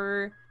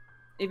number,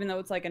 even though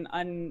it's like an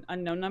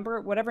unknown number,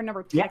 whatever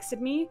number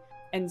texted me,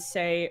 and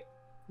say,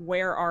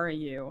 Where are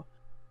you?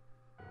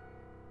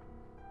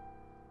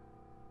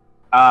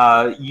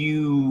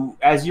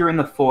 As you're in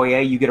the foyer,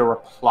 you get a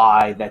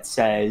reply that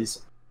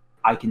says,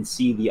 "I can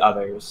see the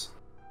others."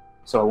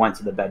 So I went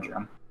to the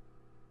bedroom.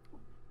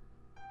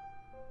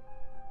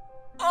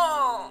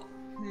 Oh.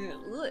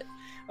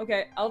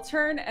 Okay, I'll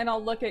turn and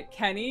I'll look at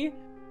Kenny.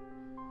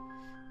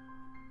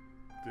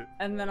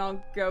 And then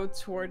I'll go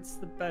towards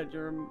the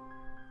bedroom.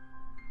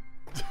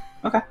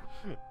 Okay.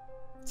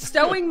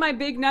 Stowing my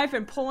big knife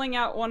and pulling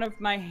out one of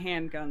my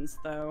handguns,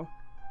 though.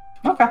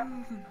 Okay.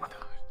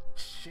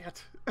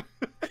 Shit.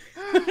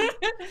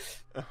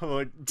 I'm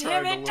like,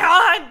 Damn trying it, to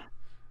Don!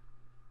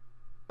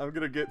 I'm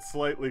gonna get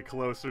slightly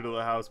closer to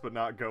the house, but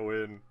not go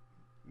in.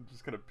 I'm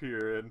just gonna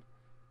peer in.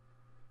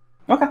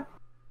 Okay.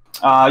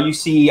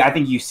 I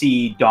think you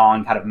see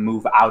Dawn kind of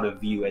move out of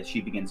view as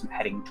she begins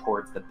heading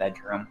towards the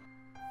bedroom.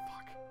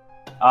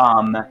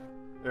 Fuck.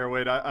 There,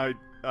 wait, I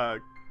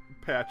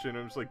patch in.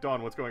 I'm just like,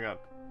 Dawn, what's going on?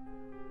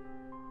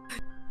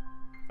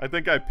 I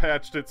think I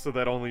patched it so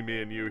that only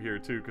me and you hear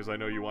too, because I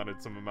know you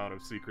wanted some amount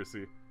of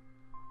secrecy.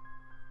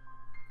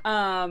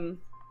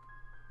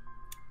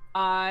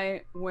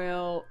 I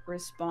will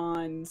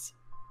respond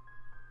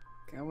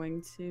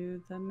going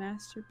to the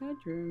master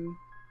bedroom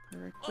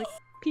for a quick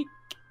peek.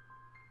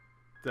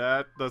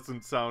 That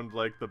doesn't sound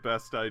like the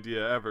best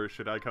idea ever.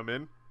 Should I come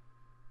in?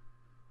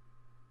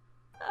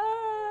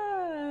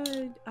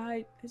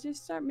 I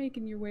just start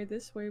making your way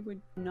this way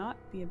would not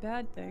be a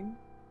bad thing.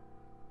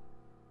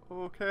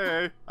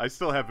 Okay. I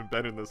still haven't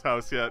been in this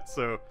house yet,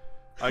 so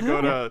I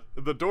go to...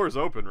 The door's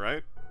open,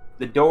 right?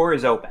 The door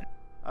is open.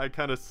 I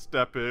kind of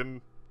step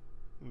in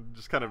and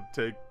just kind of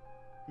take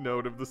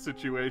note of the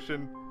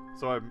situation,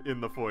 so I'm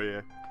in the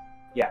foyer.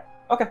 Yeah.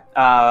 Okay.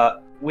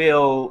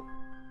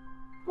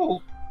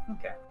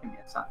 Okay. Give me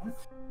a second.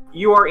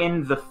 You are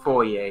in the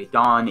foyer.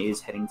 Dawn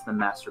is heading to the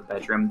master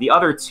bedroom. The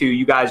other two,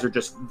 you guys are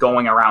just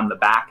going around the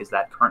back. Is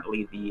that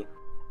currently the...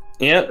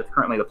 Yep. That's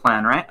currently the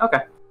plan, right?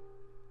 Okay.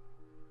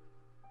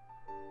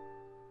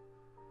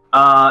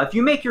 If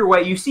you make your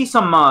way, you see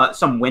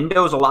some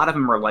windows. A lot of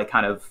them are like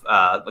kind of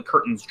the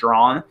curtains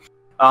drawn.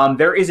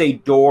 There is a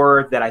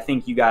door that I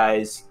think you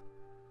guys.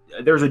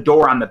 There's a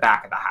door on the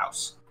back of the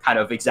house, kind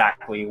of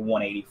exactly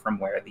 180 from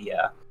where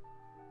the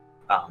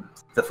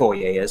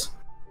foyer is.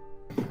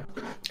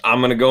 I'm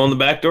gonna go in the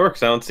back door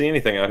because I don't see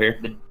anything out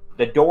here.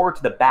 The door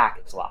to the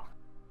back is locked.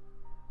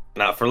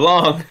 Not for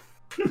long.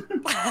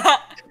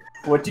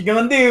 What you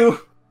gonna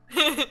do?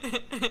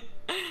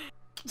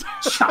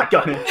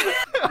 Shotgun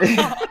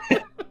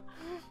it.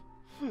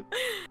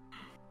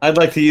 I'd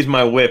like to use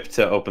my whip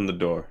to open the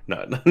door.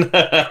 No.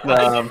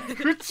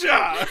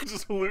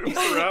 Just loops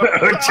around.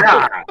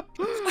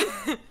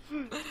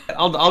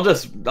 I'll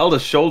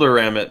just shoulder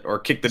ram it or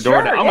kick the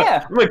door down.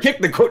 Yeah. I'm gonna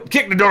kick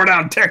the door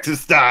down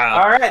Texas style.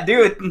 All right,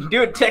 do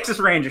it Texas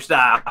Ranger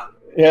style.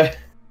 Yeah.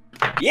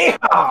 Yeah.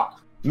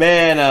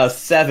 Man,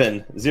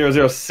 7.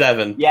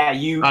 Yeah,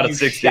 you out of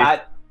 60.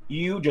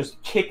 You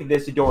just kick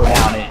this door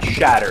down and it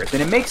shatters,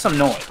 and it makes some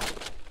noise.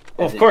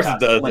 Well, of course it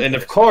does, and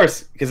of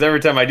course, because every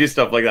time I do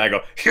stuff like that, I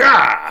go,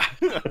 yeah,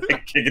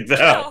 kick it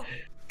down. Oh,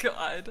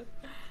 God.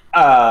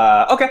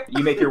 Okay,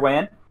 you make your way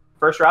in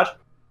first, Raj.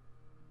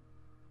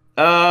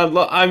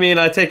 I mean,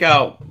 I take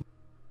out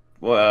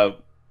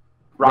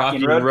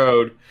Rocky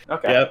Road.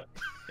 Okay. Yep,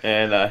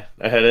 and I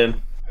head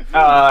in.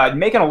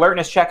 Make an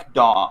alertness check,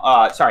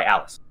 Dawn. Sorry,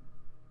 Alice.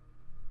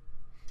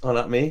 Oh,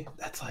 not me.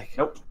 That's like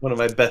one of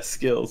my best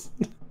skills.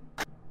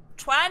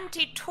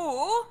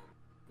 22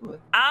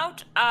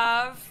 out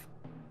of...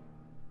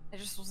 I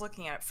just was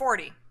looking at it.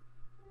 40.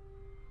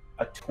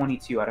 A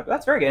 22 out of...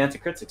 That's very good. That's a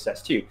crit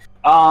success, too.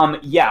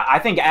 Yeah, I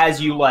think as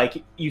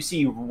you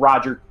see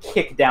Roger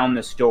kick down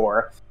this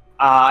door,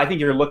 I think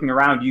you're looking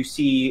around, you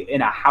see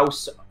in a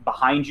house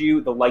behind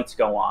you, the lights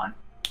go on.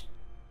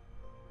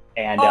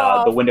 And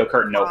the window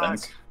curtain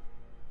opens.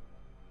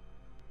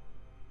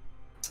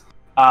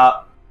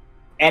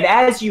 And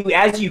as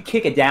you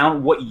kick it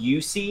down, what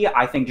you see,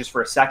 I think just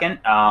for a second,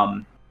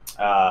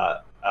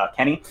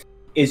 Kenny,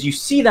 is you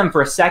see them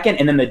for a second,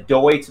 and then the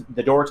door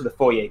to the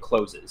foyer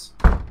closes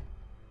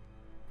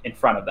in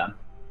front of them.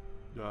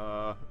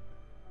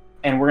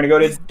 And we're gonna go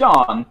to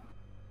Dawn.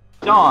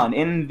 Dawn,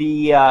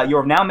 you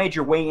have now made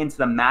your way into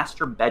the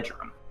master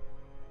bedroom.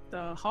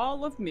 The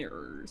Hall of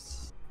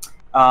Mirrors.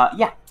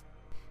 Yeah.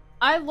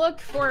 I look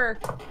for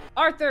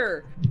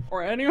Arthur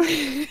or anyone.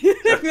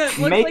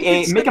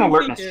 Make an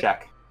alertness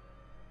check.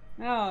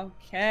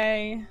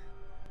 Okay.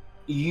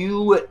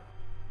 You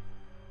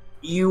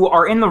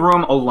are in the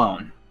room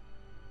alone.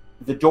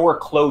 The door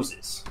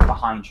closes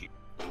behind you,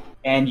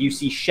 and you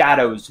see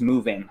shadows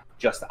moving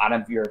just out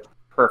of your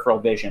peripheral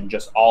vision,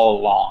 just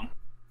all along.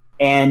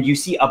 And you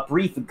see a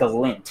brief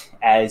glint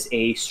as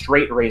a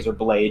straight razor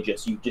blade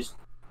you just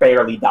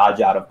barely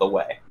dodge out of the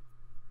way.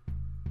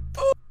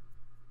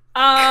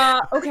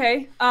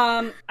 Okay.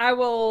 I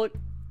will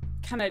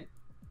kind of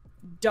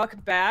duck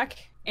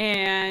back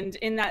and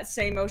in that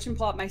same motion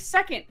pull out my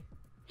second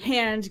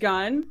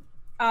handgun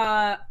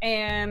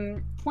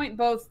and point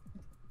both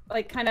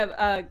like kind of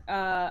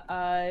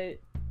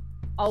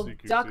I'll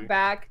CQC. duck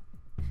back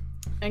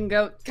and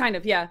go, kind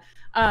of, yeah.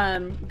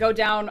 Go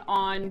down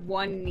on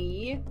one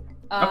knee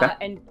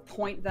and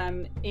point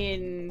them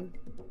in,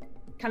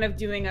 kind of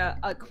doing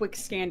a quick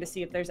scan to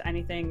see if there's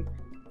anything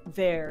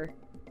there.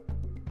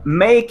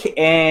 Make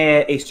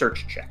a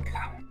search check.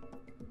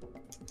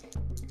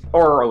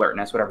 Or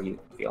alertness, whatever you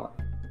feel.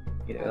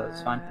 Either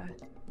that's fine.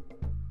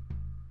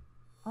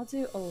 I'll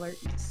do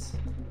alertness.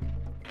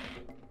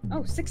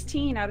 Oh,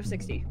 16 out of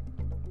 60.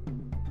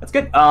 That's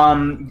good.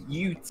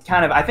 You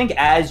kind of, I think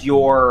as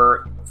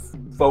you're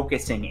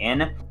focusing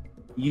in,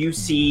 you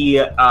see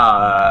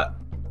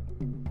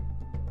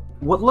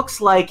what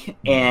looks like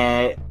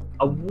a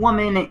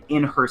woman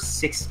in her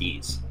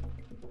 60s.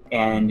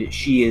 And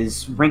she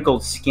is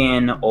wrinkled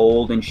skin,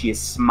 old, and she is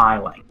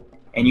smiling.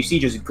 And you see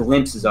just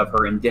glimpses of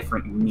her in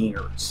different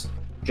mirrors,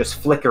 just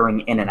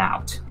flickering in and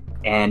out.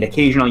 And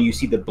occasionally you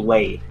see the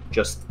blade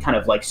just kind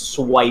of like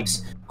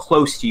swipes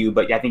close to you,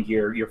 but I think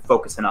you're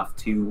focused enough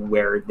to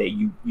where that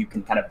you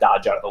can kind of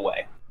dodge out of the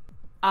way.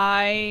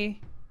 I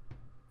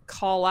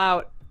call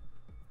out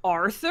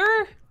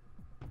Arthur?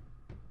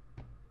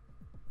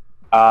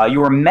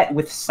 You are met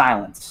with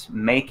silence.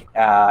 Make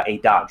a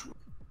dodge roll.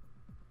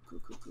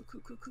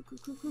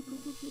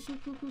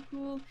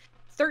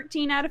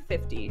 13 out of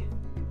 50.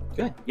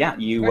 Good. Yeah,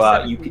 you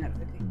Or 17 out of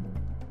 50.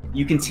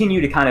 you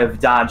continue to kind of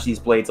dodge these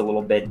blades a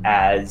little bit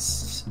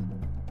as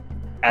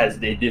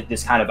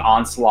this kind of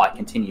onslaught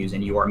continues,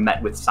 and you are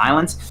met with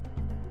silence.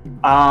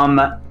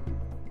 Yeah.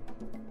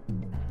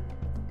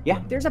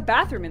 There's a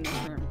bathroom in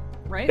this room,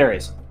 right? There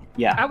is.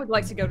 Yeah. I would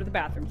like to go to the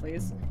bathroom,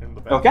 please. And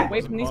the Okay.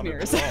 Away from these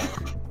mirrors.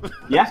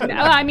 Yeah. No,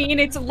 I mean,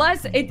 it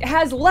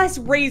has less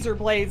razor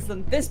blades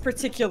than this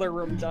particular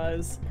room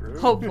does. True.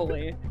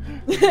 Hopefully.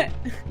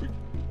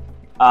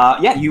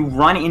 Yeah, you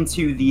run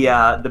into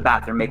the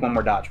bathroom. Make one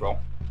more dodge roll.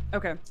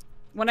 Okay.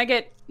 When I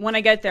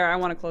get there, I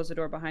want to close the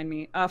door behind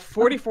me.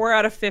 44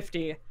 out of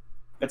 50.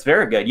 That's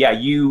very good. Yeah,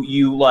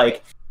 you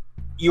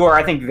are,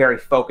 I think, very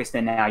focused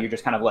in now. You're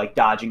just kind of like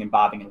dodging and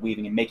bobbing and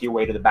weaving and make your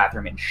way to the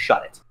bathroom and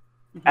shut it.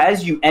 Mm-hmm.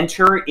 As you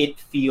enter, it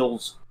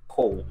feels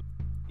cold.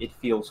 It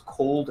feels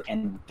cold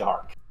and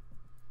dark.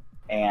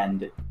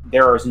 And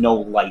there is no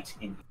light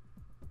in here.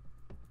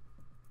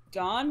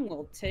 Dawn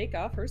will take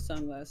off her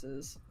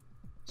sunglasses.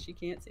 She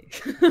can't see.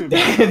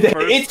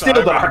 It's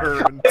still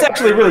dark. It's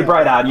actually really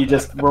bright out. You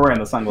just were wearing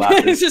the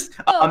sunglasses. It's just,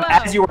 oh, wow.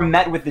 As you are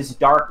met with this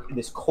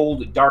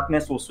cold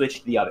darkness, we'll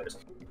switch to the others.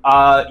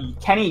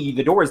 Kenny,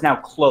 the door is now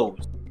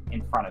closed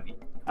in front of you,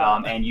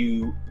 and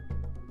you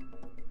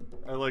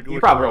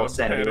probably roll a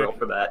sanity roll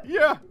for that.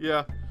 Yeah.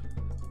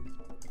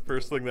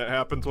 First thing that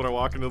happens when I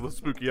walk into the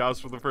spooky house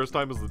for the first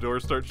time is the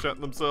doors start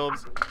shutting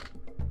themselves.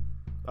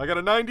 I got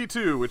a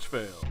 92, which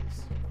fails.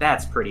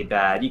 That's pretty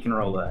bad. You can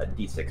roll a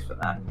d6 for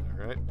that.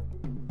 Alright.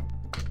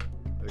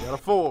 I got a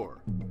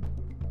 4.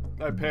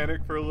 I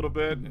panic for a little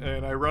bit,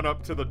 and I run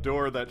up to the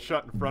door that's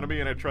shut in front of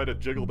me, and I try to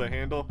jiggle the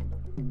handle.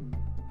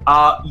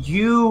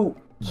 You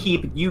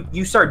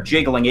start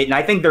jiggling it, and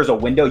I think there's a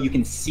window. You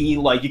can see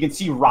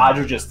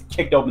Roger just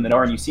kicked open the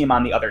door, and you see him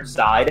on the other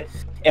side.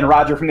 And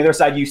Roger, from the other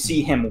side, you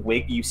see him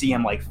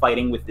like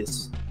fighting with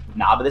this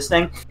knob of this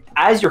thing.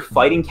 As you're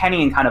fighting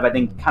Kenny and kind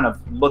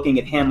of looking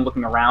at him,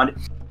 looking around,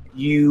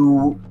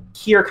 you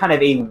hear kind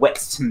of a wet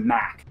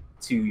smack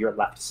to your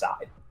left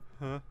side.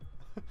 Huh?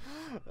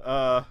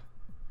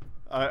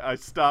 I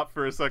stop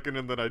for a second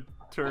and then I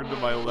turn to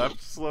my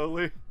left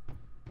slowly.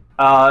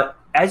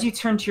 As you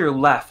turn to your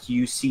left,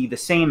 you see the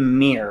same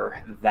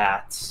mirror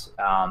that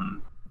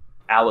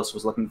Alice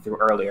was looking through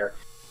earlier,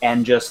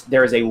 and just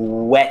there's a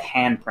wet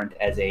handprint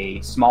as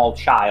a small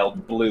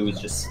child, Blue, is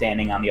just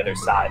standing on the other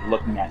side,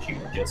 looking at you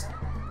with just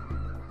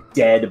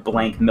dead,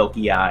 blank,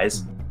 milky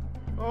eyes.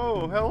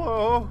 Oh,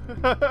 hello.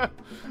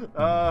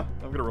 I'm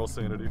gonna roll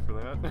sanity for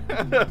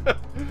that.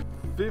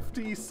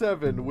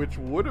 57, which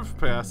would have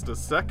passed a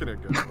second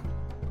ago.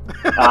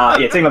 Yeah,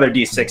 take another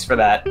d6 for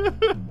that.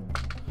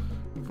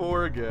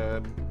 4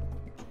 again.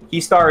 He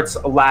starts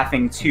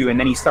laughing too, and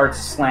then he starts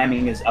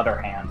slamming his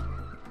other hand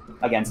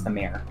against the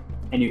mirror.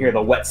 And you hear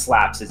the wet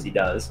slaps as he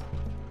does.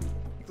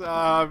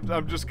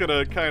 I'm just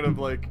gonna kind of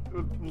like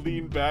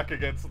lean back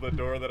against the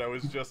door that I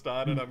was just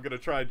on, and I'm gonna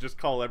try and just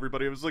call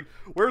everybody. I was like,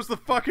 "Where's the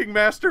fucking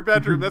master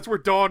bedroom? That's where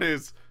Dawn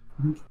is."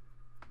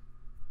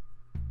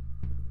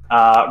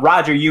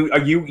 Roger, you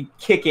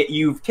kick it.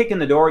 You've kicked in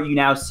the door. You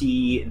now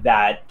see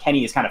that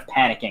Kenny is kind of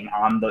panicking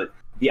on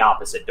the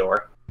opposite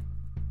door.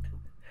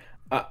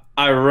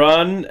 I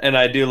run and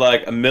I do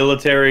like a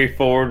military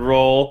forward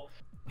roll,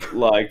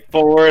 like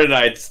forward, and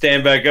I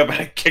stand back up and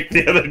I kick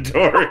the other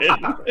door in.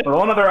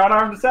 Roll another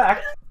unarmed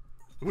attack.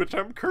 Which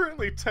I'm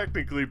currently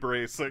technically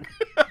bracing.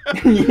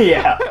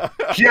 Yeah.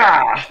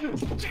 Yeah.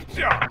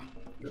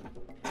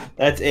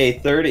 That's a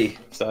 30,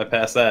 so I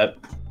pass that.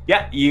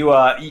 Yeah, you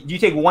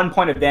take 1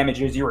 point of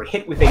damage as you were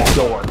hit with a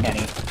door,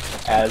 Kenny,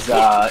 as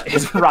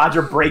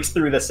Roger breaks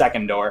through the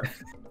second door.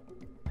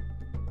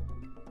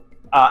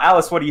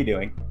 Alice, what are you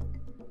doing?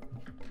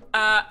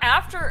 Does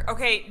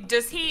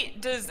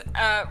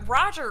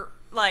Roger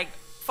like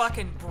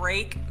fucking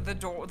break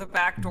the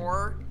back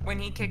door when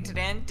he kicked it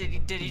in? Did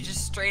he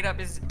just straight up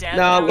is dead?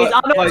 No, It's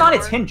like- on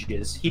its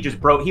hinges. He just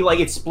broke.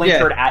 It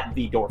splintered at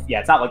the door. Yeah,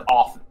 it's not like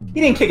off.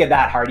 He didn't kick it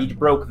that hard. He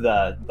broke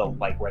the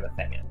like where the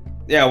thing is.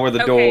 Yeah, where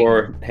the Okay.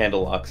 door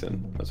handle locks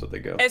in. That's what they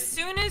go. As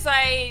soon as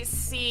I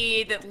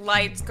see that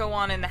lights go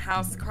on in the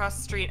house across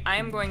the street, I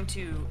am going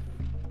to,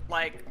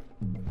 like,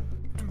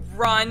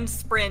 run,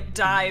 sprint,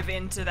 dive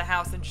into the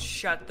house and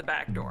shut the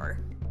back door.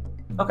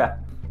 Okay.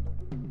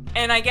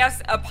 And I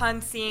guess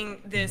upon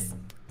seeing this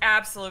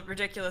absolute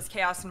ridiculous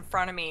chaos in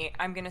front of me,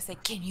 I'm gonna say,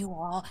 can you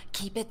all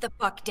keep it the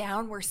fuck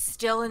down? We're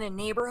still in a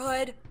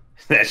neighborhood.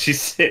 As she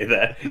say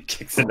that,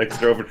 kicks the next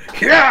door open.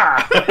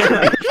 Yeah!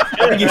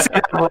 You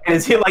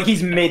said like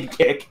he's mid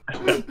kick,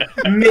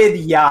 mid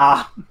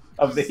ya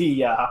of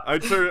the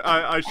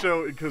I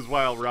show because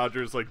while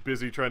Roger's like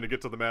busy trying to get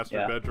to the master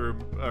Yeah.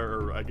 bedroom,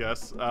 or I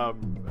guess,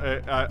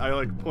 I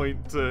like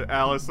point to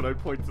Alice and I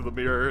point to the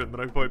mirror and then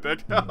I point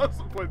back to Alice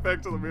and point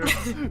back to the mirror.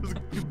 There's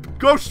a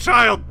ghost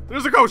child.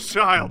 There's a ghost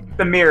child.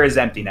 The mirror is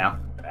empty now,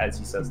 as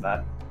he says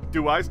that.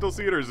 Do I still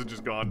see it or is it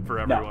just gone for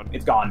everyone? No,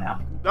 it's gone now.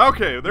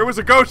 Okay, there was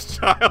a ghost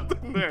child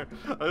in there.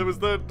 It was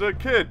the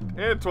kid,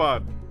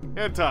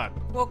 Anton.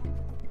 Well,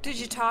 did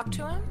you talk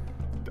to him?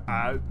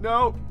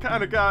 No,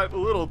 kind of got a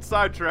little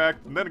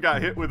sidetracked and then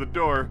got hit with a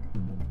door.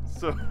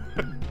 So,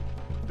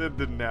 that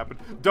didn't happen.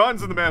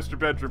 Dawn's in the master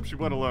bedroom. She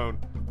went alone.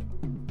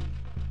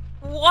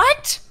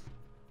 What?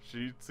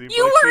 She seems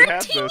You like were she a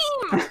had team!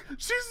 this.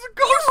 She's a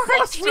You're a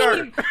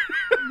ghostbuster! team!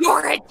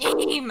 You're a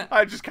team!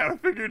 I just kind of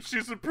figured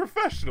she's a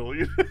professional,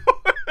 you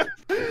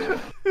know?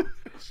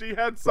 She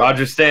had some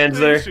Roger stands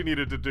things there. she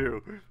needed to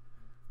do.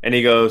 And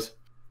he goes,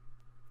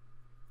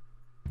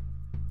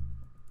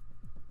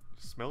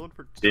 Smelling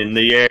for... "It's in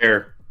the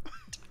air.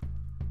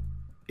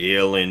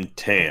 Ill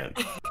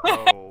intent.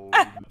 Oh.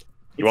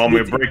 You want me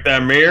to break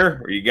that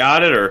mirror? Or you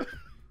got it? Or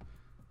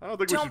I don't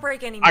think we Don't should...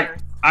 break any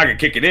mirrors. I can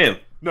kick it in."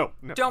 No.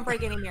 Don't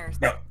break any mirrors.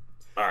 No.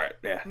 Alright,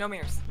 yeah. No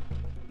mirrors.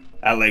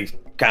 That leg's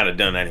kind of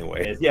done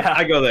anyway. Yeah.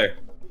 I go there.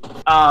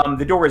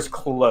 The door is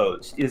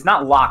closed. It is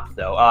not locked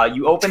though.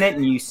 You open it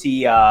and you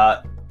see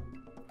a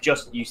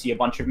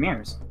bunch of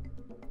mirrors.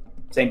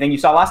 Same thing you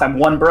saw last time.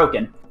 One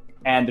broken,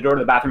 and the door to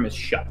the bathroom is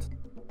shut.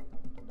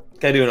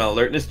 Can I do an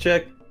alertness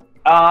check?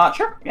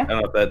 Sure. Yeah.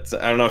 I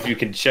don't know if you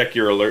can check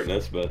your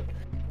alertness, but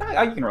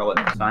You can roll it.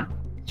 It's fine.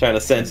 trying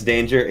to sense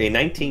danger. A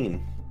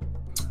 19.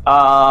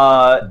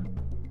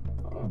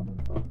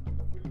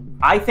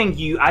 I think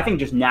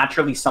just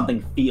naturally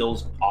something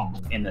feels off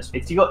in this.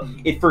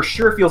 It for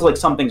sure feels like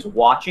something's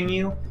watching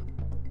you,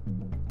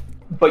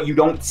 but you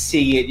don't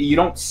see it. You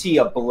don't see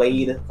a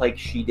blade like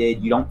she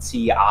did. You don't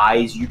see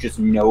eyes. You just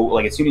know,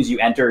 like as soon as you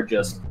enter,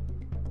 just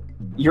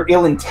your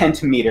ill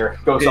intent meter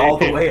goes all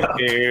the way up,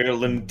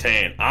 Ill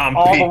intent. I'm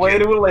all the peeking. way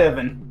to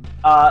 11.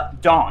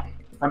 Dawn,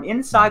 from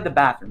inside the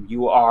bathroom,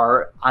 you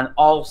are on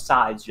all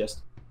sides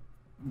just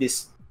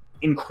this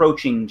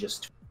encroaching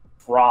just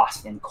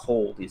frost and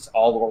cold is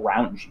all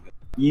around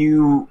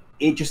you.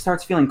 It just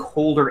starts feeling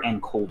colder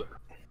and colder.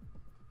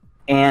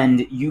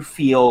 And you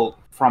feel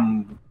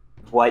from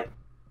a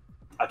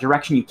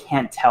direction you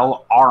can't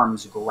tell,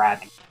 arms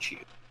grabbing at you.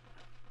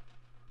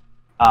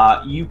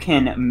 You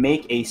can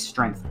make a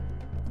strength.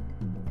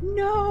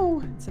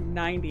 No, it's a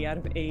 90 out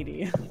of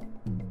 80.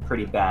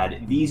 Pretty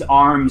bad. These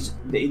arms,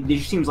 it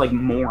just seems like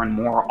more and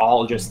more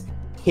all just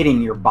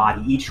hitting your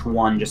body, each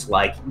one just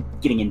like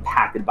getting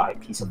impacted by a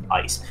piece of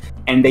ice.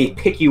 And they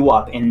pick you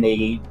up and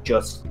it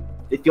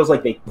feels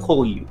like they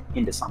pull you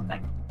into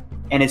something.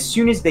 And as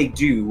soon as they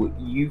do,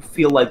 you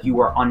feel like you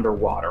are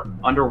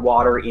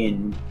underwater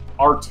in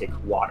Arctic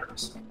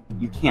waters.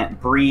 You can't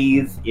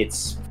breathe,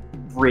 it's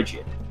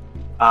frigid.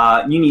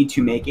 You need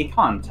to make a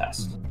con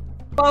test.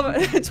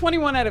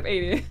 21 out of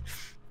 80.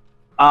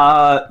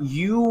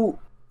 You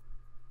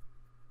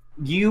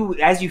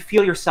as you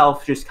feel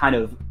yourself just kind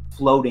of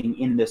floating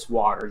in this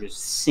water, just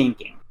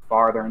sinking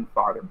farther and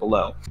farther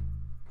below,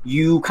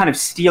 you kind of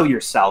steel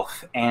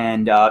yourself,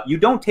 and you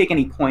don't take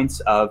any points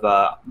of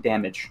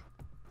damage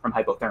from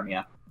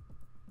hypothermia.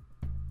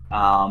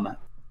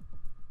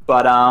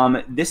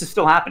 But this is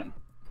still happening.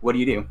 What do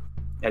you do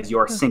as you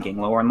are sinking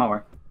lower and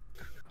lower?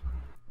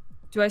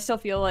 Do I still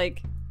feel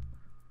like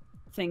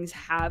things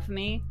have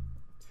me?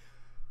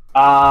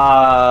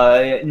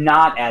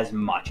 Not as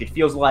much. It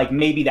feels like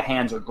maybe the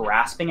hands are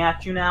grasping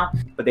at you now,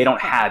 but they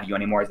don't have you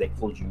anymore as they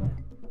pulled you in.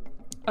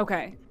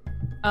 Okay.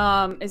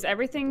 Is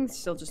everything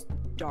still just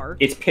dark?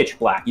 It's pitch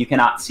black. You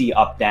cannot see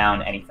up,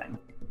 down, anything.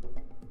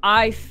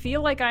 I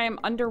feel like I am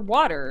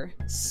underwater,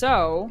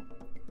 so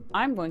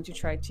I'm going to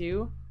try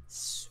to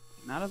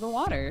swim out of the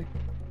water.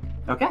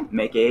 Okay,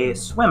 make a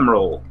swim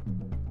roll.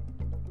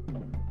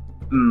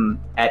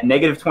 At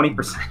negative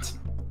 20%.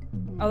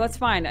 Oh, that's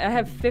fine. I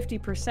have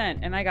 50%,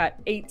 and I got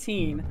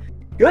 18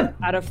 Good.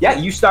 out of. Yeah,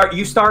 you start.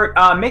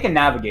 Make a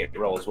navigator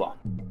roll as well.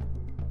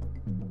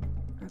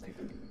 Okay.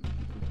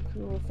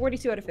 Cool.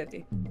 42 out of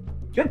 50.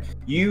 Good.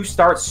 You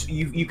start.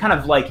 You kind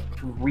of like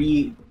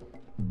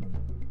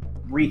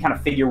kind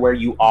of figure where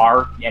you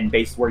are and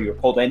base where you're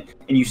pulled in,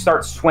 and you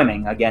start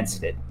swimming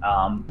against it,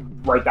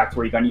 right back to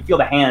where you're going. You feel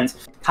the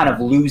hands kind of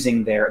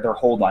losing their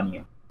hold on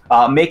you.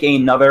 Make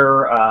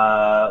another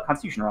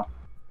Constitution roll.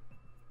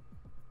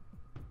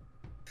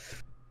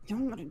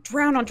 Don't want to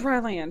drown on dry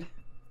land.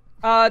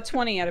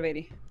 20 out of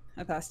 80.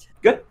 I passed.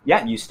 Good.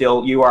 Yeah,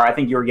 you are. I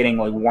think you were getting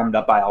like warmed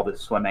up by all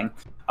this swimming.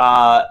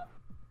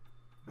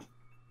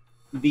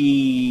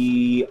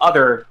 The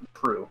other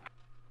crew.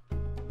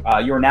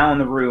 You are now in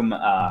the room,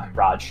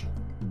 Raj.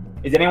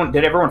 Did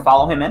everyone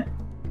follow him in?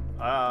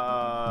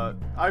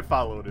 I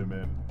followed him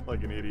in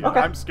like an idiot. Okay.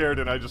 I'm scared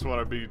and I just want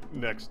to be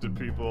next to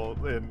people,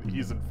 and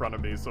he's in front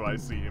of me, so I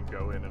see him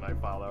go in and I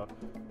follow.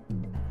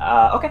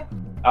 Okay.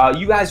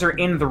 You guys are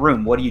in the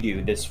room. What do you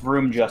do? This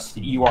room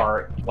you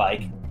are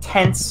like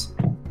tense.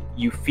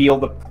 You feel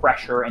the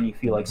pressure and you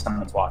feel like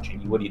someone's watching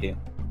you. What do you do?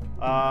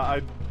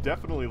 I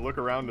definitely look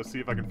around to see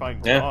if I can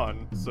find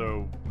Dawn.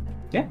 So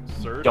yeah,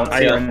 search. Don't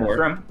see her in this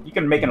room. You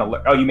can make an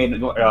alert. Oh, you made an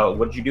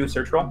what did you do?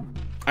 Search roll?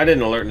 I did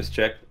an alertness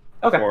check.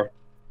 Okay. Before.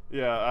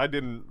 Yeah, I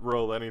didn't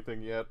roll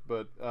anything yet,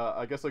 but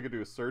I guess I could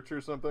do a search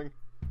or something.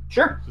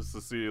 Sure. Just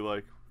to see,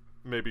 like,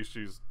 maybe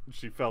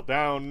she fell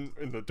down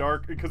in the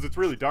dark, because it's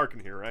really dark in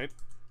here, right?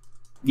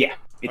 Yeah,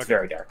 it's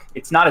very dark.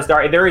 It's not as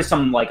dark. There is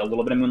some like a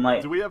little bit of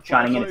moonlight Do we have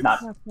shining in. It's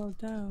not.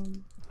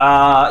 Down.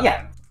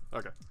 Yeah.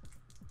 Okay.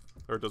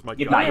 Or does my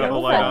You gun might have a have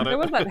light a on There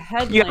was it? that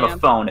headlamp. You have a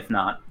phone, if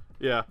not.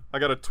 Yeah, I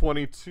got a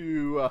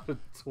 22 out of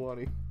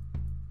 20.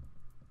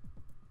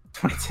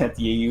 20th.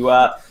 You.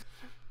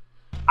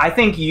 I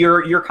think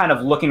you're kind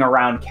of looking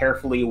around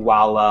carefully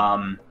while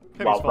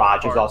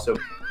Raj is also.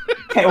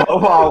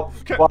 while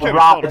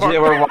Raj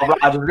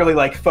is really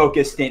like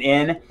focused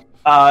in.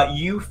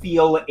 You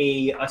feel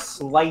a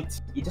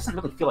slight. It doesn't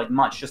really feel like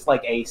much. Just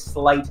like a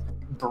slight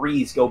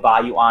breeze go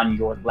by you on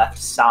your left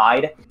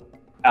side,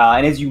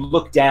 and as you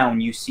look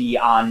down, you see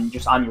on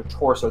your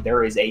torso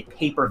there is a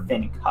paper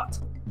thin cut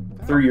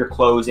through your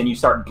clothes, and you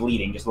start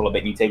bleeding just a little bit.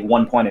 And you take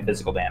 1 point of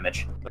physical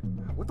damage.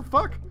 What the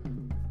fuck?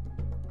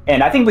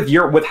 And I think with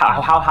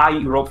how high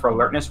you rolled for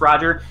alertness,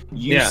 Roger,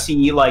 you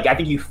see, like, I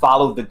think you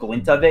follow the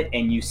glint of it,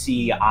 and you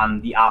see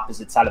on the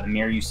opposite side of the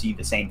mirror, you see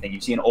the same thing.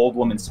 You see an old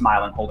woman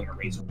smiling, holding a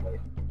razor blade.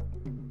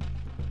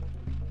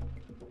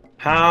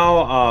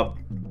 How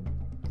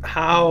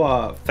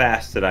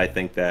fast did I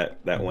think that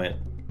went?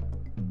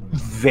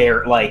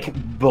 Very, like,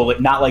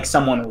 not like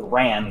someone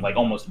ran, like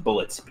almost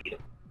bullet speed.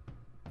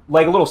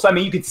 Like a little, I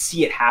mean, you could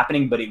see it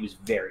happening, but it was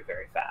very,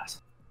 very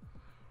fast.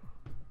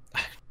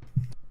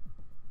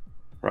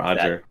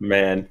 Roger,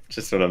 man,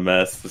 just what a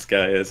mess this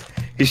guy is.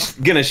 He's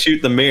gonna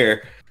shoot the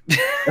mirror.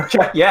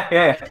 Okay,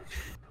 yeah.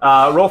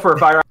 Roll for a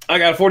fire. I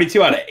got a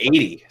 42 out of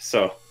 80,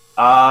 so.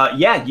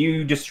 Yeah,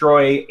 you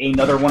destroy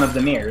another one of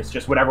the mirrors,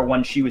 just whatever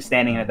one she was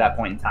standing in at that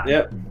point in time.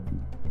 Yep.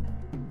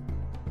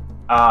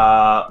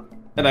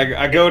 And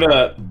I go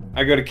to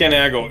Ken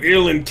and I go,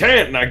 ill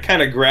intent, and I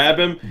kind of grab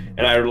him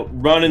and I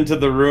run into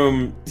the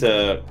room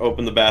to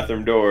open the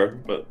bathroom door,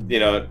 but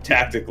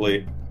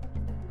tactically.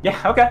 Yeah.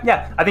 Okay.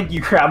 Yeah. I think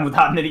you grab him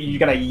without you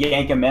gotta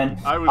yank him in.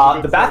 I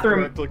was the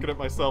bathroom. looking at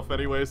myself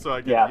anyway, so I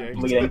get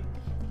yanked. Bleeding.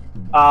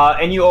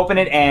 And you open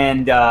it,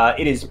 and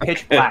it is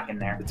pitch black in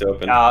there. It's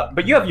open.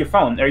 But you have your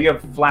phone, or you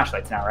have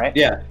flashlights now, right?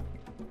 Yeah.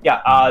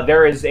 Yeah.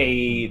 It's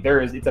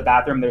a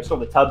bathroom. There's still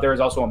the tub. There is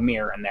also a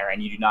mirror in there,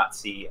 and you do not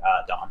see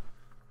Dawn.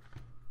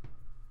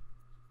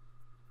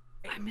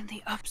 I'm in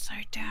the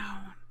upside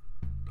down.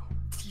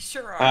 You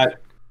sure are.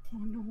 Oh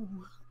no.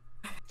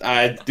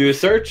 I do a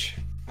search.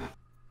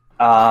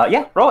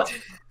 Yeah, roll it.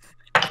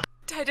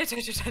 So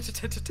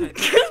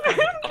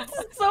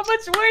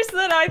much worse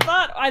than I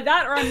thought.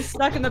 That or I'm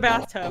stuck in the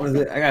bathtub. What is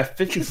it? I got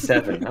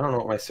 57. I don't know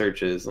what my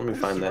search is. Let me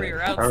find that.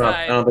 You're I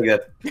outside. don't think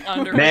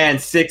that. Man,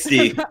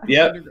 60.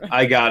 Yep,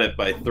 I got it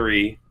by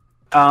 3.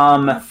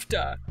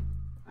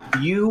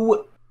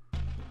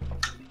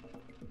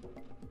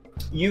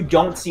 You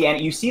don't see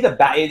any. You see the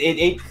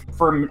it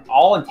for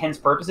all intents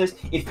purposes,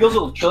 it feels a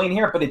little chilly in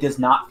here, but it does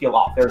not feel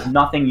off. There's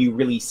nothing you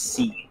really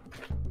see.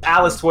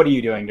 Alice, what are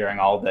you doing during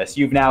all of this?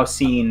 You've now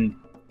seen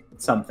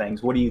some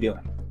things. What are you doing?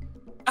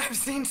 I've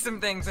seen some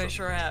things. I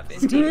sure have,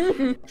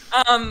 indeed.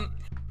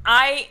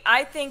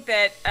 I think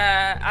that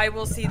I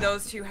will see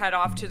those two head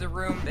off to the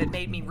room that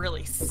made me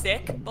really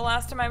sick the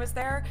last time I was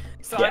there.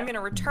 So Yeah. I'm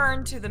gonna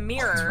return to the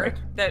mirror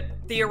right. that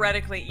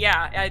theoretically,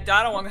 I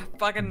don't want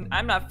to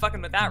I'm not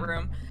fucking with that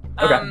room.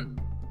 Okay.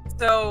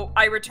 So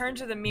I return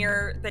to the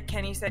mirror that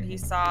Kenny said he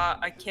saw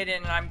a kid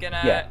in, and I'm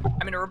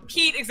gonna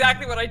repeat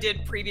exactly what I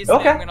did previously.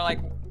 Okay. I'm gonna like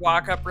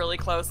walk up really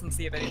close and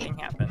see if anything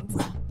happens.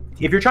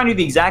 If you're trying to do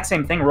the exact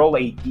same thing, roll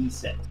a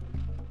d6.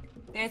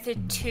 That's a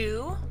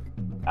 2.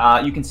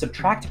 You can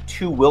subtract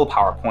 2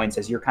 willpower points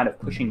as you're kind of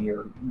pushing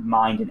your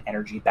mind and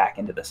energy back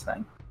into this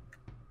thing.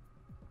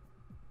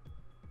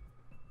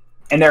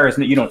 And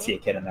you don't see a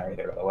kid in there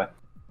either, by the way.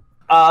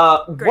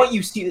 What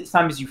you see this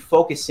time as you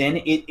focus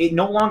in, it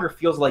no longer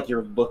feels like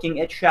you're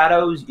looking at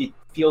shadows. It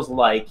feels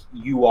like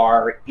you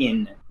are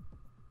in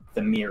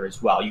the mirror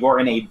as well. You are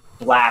in a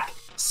black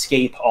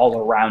escape all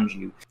around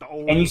you.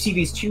 Oh. And you see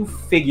these two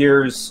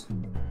figures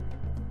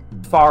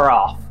far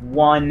off.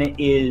 One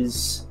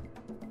is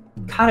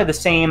kind of the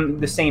same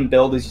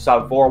build as you saw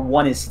before.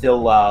 One is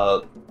still,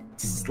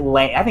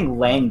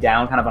 laying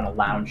down kind of on a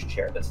lounge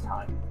chair this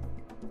time.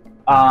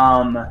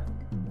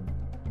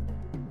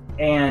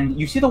 And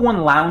you see the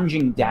one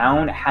lounging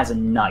down has a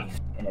knife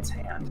in its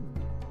hand.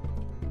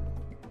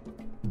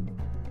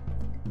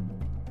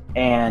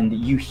 And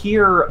you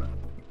hear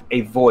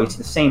a voice,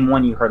 the same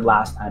one you heard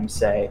last time,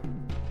 say,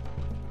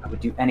 "I would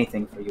do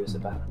anything for you,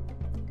 Isabella."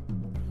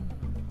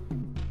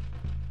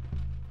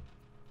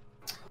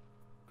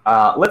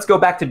 Let's go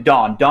back to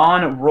Dawn.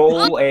 Dawn,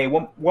 roll a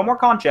one more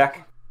con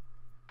check.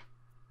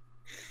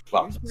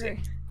 Well, let's see.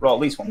 Roll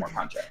at least one more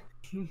con check.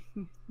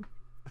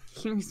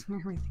 Here's where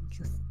everything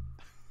goes.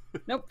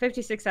 Nope,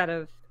 56 out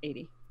of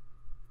 80.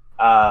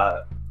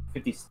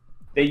 50.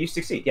 You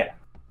succeed, yeah.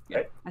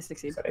 Right. I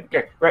succeed.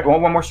 Okay, right.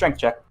 One more strength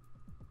check.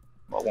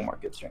 Well, one more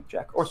good strength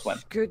check, or swim,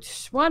 Good.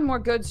 One more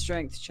good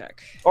strength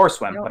check. or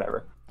swim, Nope.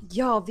 whatever.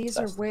 Y'all, these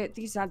are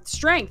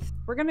strength.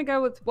 We're gonna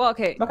go with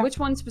okay. Okay. Which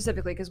one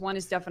specifically? Because one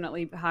is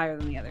definitely higher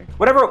than the other.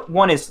 Whatever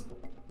one is.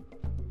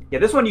 Yeah,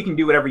 this one you can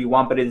do whatever you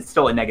want, but it's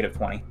still at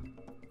 -20.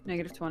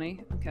 -20.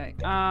 Okay.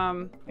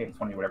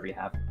 -20, whatever you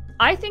have.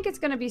 I think it's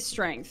gonna be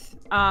strength.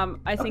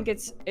 I think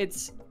it's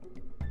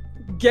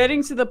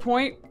getting to the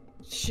point.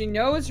 She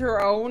knows her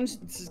own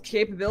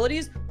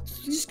capabilities.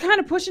 She's just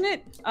kind of pushing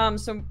it.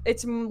 So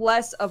it's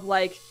less of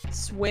like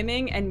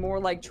swimming and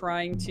more like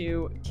trying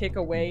to kick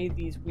away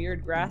these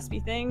weird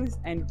graspy things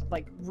and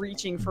like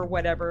reaching for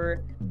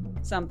whatever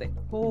something.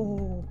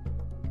 Oh,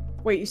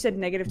 wait, you said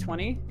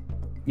 -20?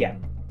 Yeah.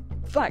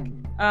 Fuck.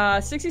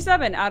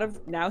 67 out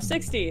of now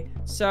 60.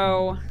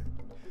 So.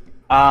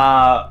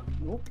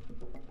 Nope.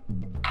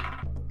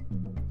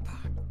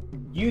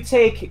 You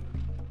take.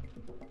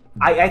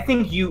 I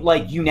think you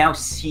now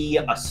see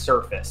a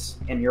surface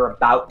and you're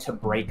about to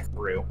break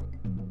through.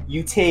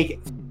 You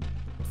take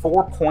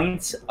 4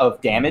 points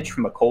of damage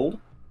from a cold,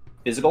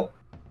 physical.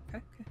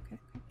 Okay.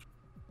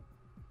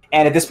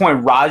 And at this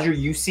point, Roger,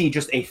 you see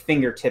just a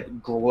fingertip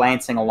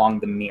glancing along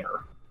the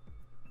mirror.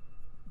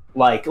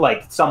 Like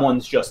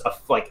someone's just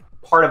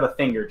part of a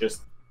finger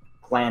just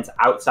glance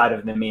outside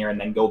of the mirror and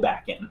then go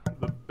back in.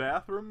 The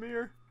bathroom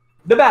mirror?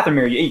 The bathroom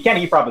mirror,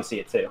 you probably see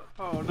it too.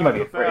 Oh, You not might be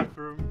the afraid.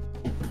 bathroom.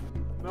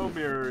 No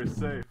mirror is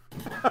safe.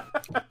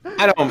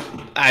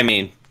 I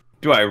mean,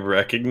 do I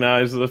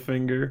recognize the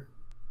finger?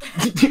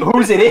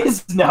 Whose it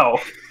is? No.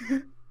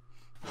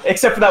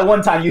 Except for that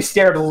one time you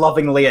stared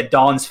lovingly at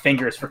Dawn's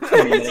fingers for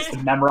 20 minutes to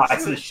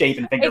memorize the shape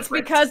and fingerprints. It's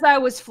because I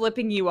was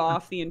flipping you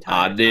off the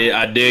entire time.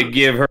 I did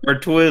give her a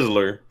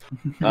Twizzler.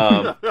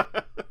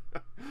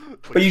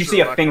 But you see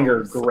a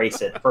finger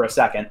grace it for a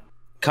second.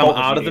 Come Both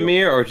out of the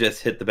mirror or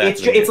just hit the back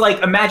of the It's mirror?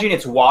 like, imagine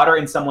it's water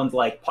and someone's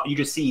like, you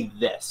just see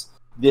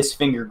this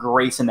finger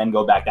grace and then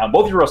go back down.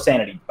 Both of you roll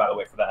sanity, by the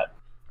way, for that.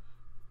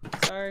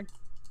 Sorry.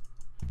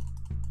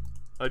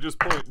 I just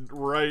point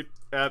right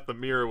at the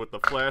mirror with the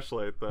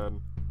flashlight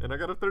then. And I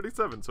got a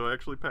 37, so I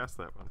actually passed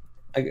that one.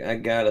 I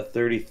got a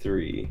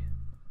 33,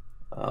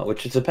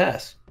 which is a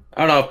pass.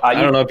 I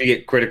don't know if you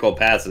get critical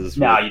passes.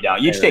 No, you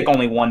don't. You just take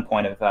only 1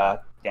 point of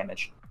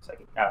damage.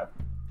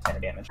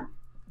 Standard damage.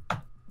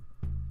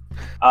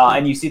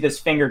 And you see this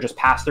finger just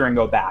pass through and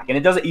go back. And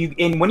it doesn't.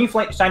 When you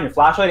shine your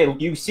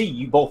flashlight, you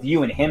see both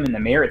you and him in the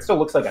mirror. It still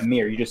looks like a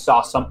mirror. You just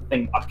saw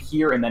something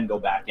appear and then go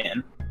back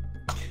in.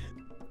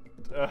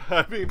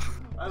 I mean,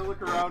 I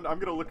look around. I'm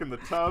gonna look in the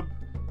tub.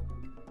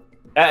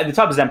 The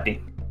tub is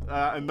empty.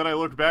 And then I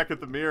look back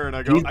at the mirror and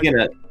I go, I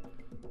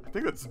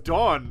think that's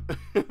Dawn.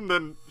 And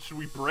then, should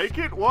we break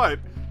it? What?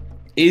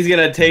 He's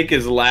gonna take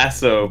his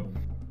lasso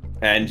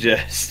and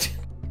just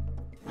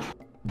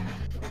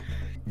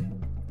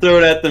throw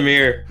it at the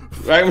mirror.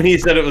 Right when he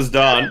said it was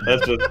Dawn,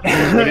 that's what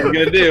he's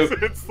gonna do.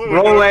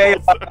 Roll away,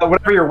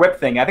 whatever your whip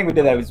thing. I think we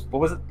did that. What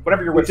was it?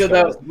 Whatever your whip We said skill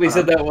that. was. We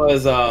said that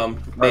was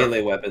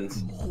melee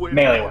weapons. Whip.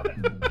 Melee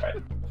weapon. Right.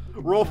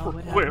 Roll for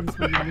What whip. happens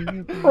when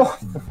the mirror Oh,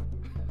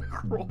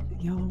 Roll.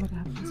 Yo, what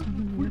happens when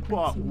the We mirror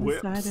bought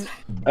breaks inside whips.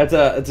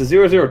 it? It's a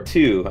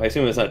 002. I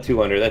assume it's not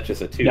 200. That's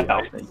just a 2. no,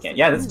 right? you can't.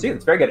 Yeah, that's 2.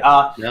 That's very good.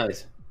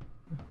 Nice.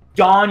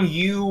 Dawn,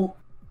 you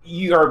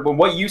are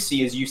what you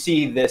see is you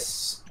see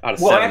this. Out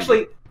of Well, 70.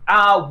 actually,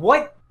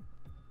 what?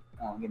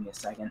 Oh, give me a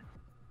second.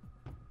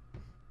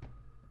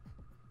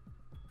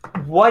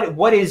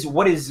 What is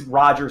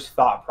Roger's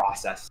thought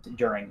process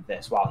during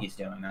this while he's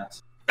doing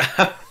this?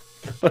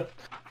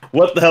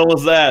 What the hell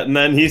was that? And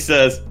then he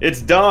says,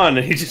 "It's Dawn,"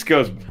 and he just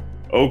goes,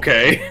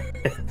 "Okay."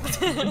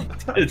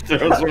 It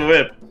throws a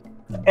whip.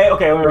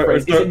 Okay, let me rephrase.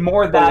 Is it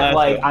more that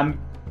lasso.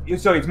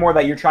 So it's more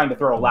that you're trying to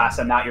throw a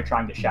lasso, not you're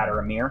trying to shatter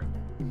a mirror.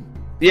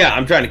 Yeah,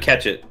 I'm trying to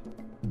catch it.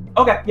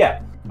 Okay,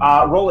 yeah.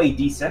 Roll a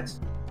d6.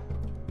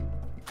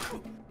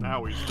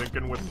 Now he's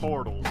thinking with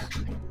portals.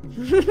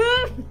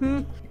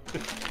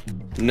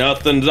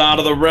 Nothing's out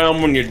of the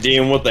realm when you're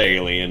dealing with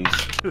aliens.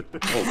 Oh,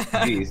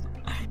 jeez.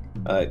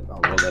 I'll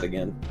roll that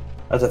again.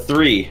 That's a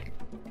 3.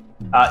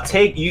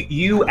 Take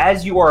you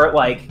as you are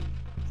like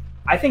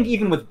I think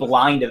even with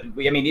blind,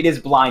 I mean, it is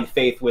blind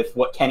faith with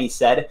what Kenny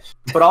said,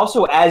 but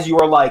also as you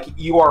are like,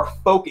 you are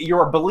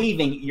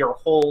believing, your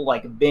whole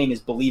like being is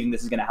believing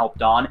this is going to help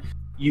Dawn.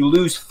 You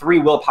lose 3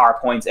 willpower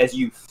points as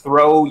you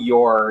throw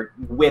your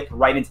whip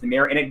right into the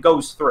mirror, and it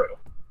goes through.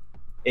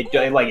 It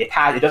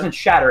doesn't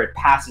shatter; it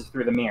passes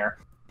through the mirror,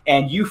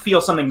 and you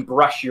feel something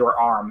brush your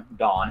arm,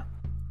 Dawn.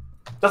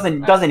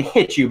 Doesn't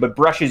hit you, but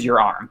brushes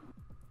your arm.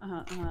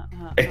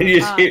 And you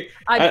just hear,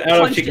 I don't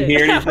know if she can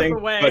hear anything,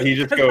 but he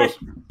just goes,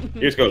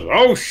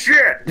 "Oh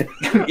shit!"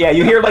 Yeah,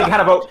 you hear like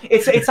kind of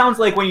it sounds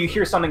like when you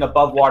hear something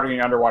above water and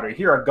you're underwater, you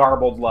hear a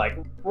garbled like.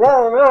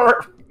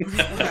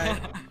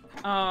 Okay.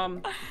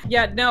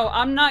 Yeah, no,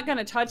 I'm not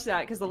gonna touch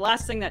that because the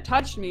last thing that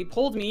touched me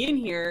pulled me in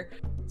here.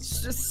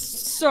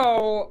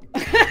 So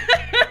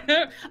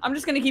I'm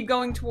just gonna keep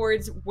going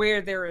towards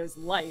where there is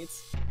light.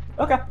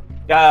 Okay.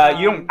 I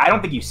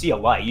don't think you see a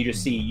light. You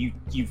just see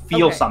you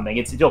feel something.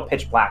 It's still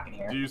pitch black in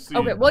here. Do you see?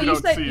 Okay. Well, you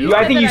said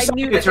I think you that saw I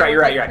knew it's that right. there You're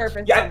was, right. You're like, right.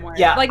 surface Yeah, somewhere.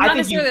 yeah. Like I not think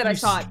necessarily that I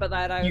saw it, but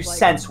that I was you like,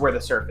 sense where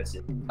the surface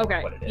is.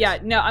 Okay. What it is. Yeah.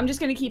 No, I'm just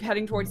gonna keep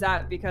heading towards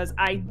that because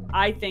I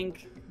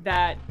think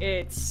that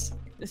it's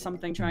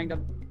something trying to,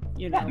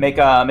 you know. Make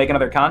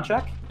another con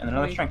check and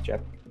another Wait. strength check.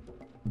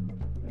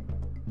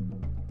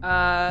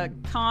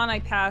 Con I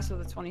passed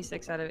with a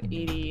 26 out of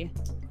 80.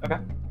 Okay.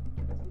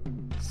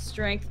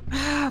 Strength.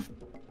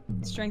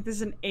 Strength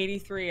is an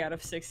 83 out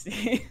of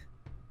 60.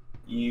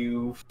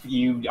 You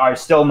are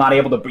still not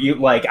able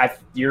to.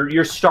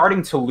 You're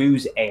starting to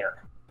lose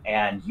air,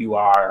 and you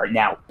are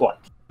now blank.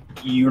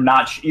 You're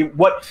not. You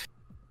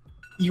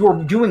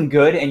were doing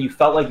good, and you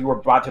felt like you were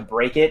about to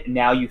break it.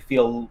 Now you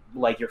feel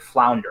like you're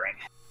floundering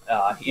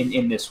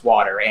in this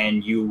water,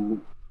 and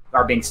you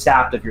are being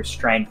sapped of your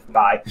strength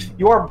by.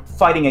 You are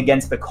fighting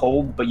against the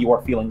cold, but you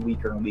are feeling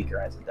weaker and weaker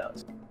as it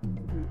does.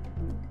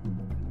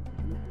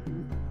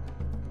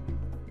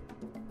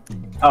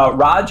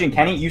 Raj and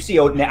Kenny, you see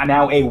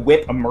now a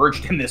whip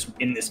emerged in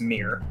this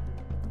mirror.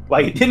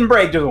 Like it didn't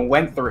break, just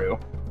went through.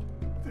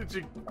 Did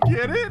you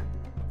get it?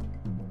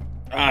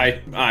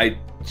 I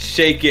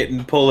shake it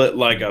and pull it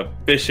like a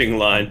fishing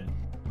line.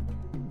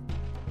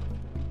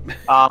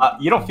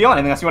 You don't feel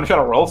anything unless you want to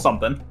try to roll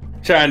something.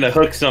 Trying to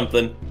hook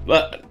something,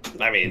 but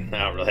I mean,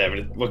 I don't really have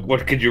it.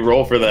 What could you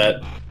roll for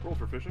that? Roll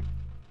for fishing.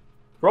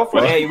 Roll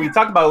for it. Hey, we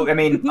talked about. I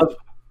mean,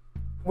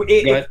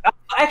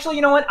 actually,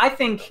 you know what? I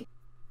think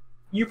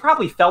you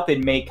probably felt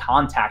it made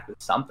contact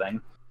with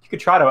something. You could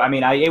try to. I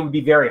mean, it would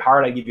be very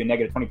hard. I'd give you a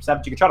negative 20%,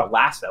 but you could try to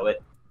lasso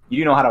it. You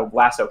do know how to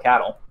lasso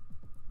cattle.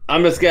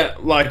 I'm just gonna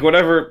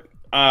whatever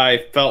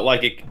I felt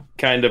like it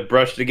kind of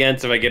brushed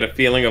against. If I get a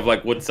feeling of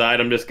like what side,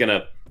 I'm just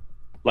gonna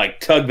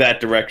tug that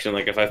direction.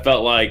 Like if I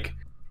felt like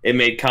it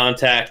made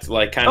contact,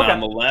 like kind of on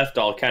the left,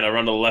 I'll kind of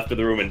run to the left of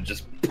the room and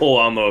just pull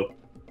on the.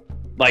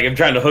 Like I'm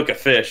trying to hook a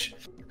fish.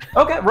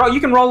 Okay, well,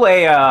 you can roll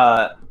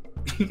the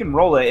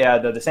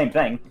same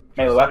thing.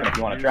 Melee weapon if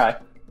you want to try.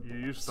 You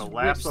used to Just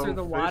lasso whips through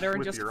the water fish and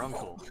with just- your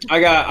uncle. I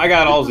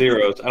got all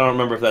zeros. I don't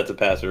remember if that's a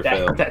pass or a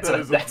fail. That's That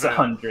is a that's fail.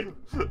 100.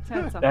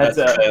 That's That's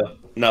a fail.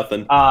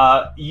 Nothing.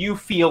 You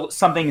feel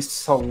something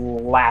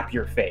slap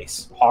your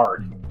face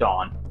hard,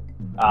 Dawn.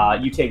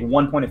 You take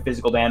 1 point of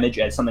physical damage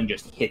as something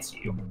just hits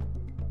you.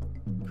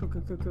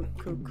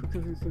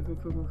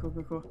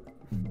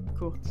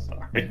 Cool.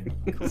 Sorry.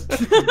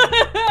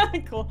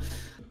 Cool.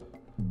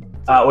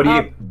 What do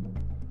you do?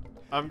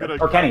 I'm gonna.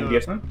 Or Kenny, do kinda- you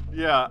have something?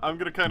 Yeah, I'm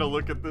gonna kind of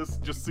look at this,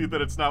 just see that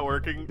it's not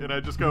working, and I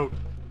just go,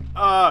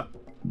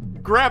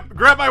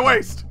 grab my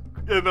waist,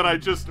 and then I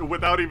just,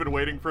 without even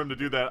waiting for him to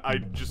do that, I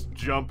just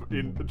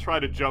try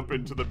to jump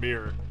into the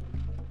mirror.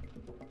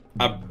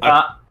 Go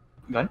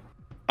ahead.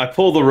 I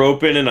pull the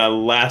rope in and I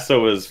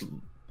lasso his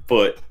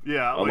foot.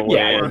 Yeah, On the like, way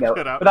Yeah, in. work no,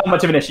 it out. without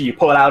much of an issue, you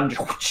pull it out and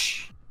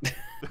just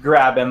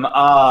grab him.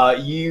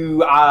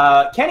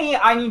 Kenny,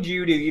 I need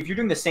you to, if you're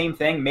doing the same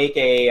thing, make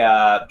a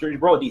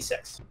roll a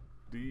d6.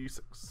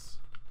 D6.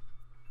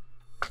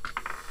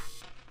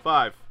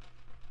 5.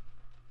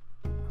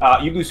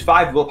 You lose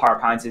 5 willpower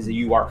points as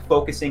you are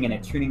focusing and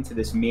attuning to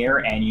this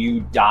mirror, and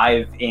you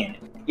dive in.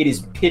 It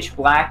is pitch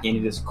black and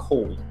it is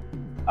cold.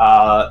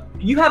 I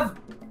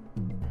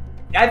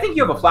think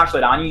you have a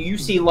flashlight on you. You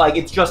see,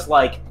 it's just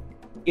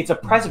it's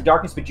oppressive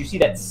darkness, but you see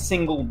that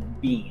single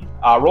beam.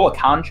 Roll a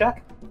con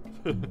check.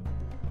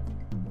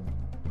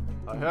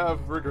 I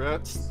have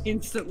regrets.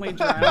 Instantly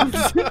drowned.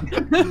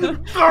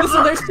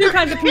 Listen, there's two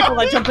kinds of people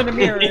that jump into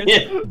mirrors.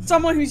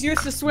 Someone who's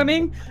used to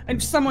swimming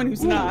and someone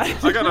who's not.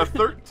 I got a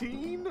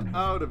 13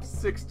 out of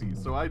 60,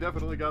 so I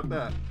definitely got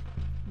that.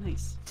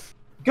 Nice.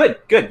 Good.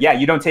 Yeah,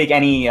 you don't take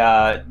any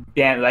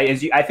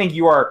damage. I think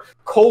you are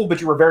cold,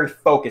 but you were very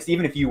focused.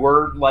 Even if you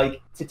were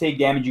to take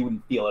damage, you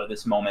wouldn't feel it at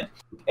this moment.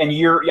 And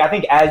I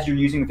think as you're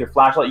using with your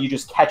flashlight, you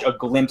just catch a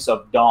glimpse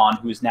of Dawn,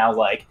 who's now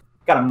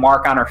got a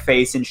mark on her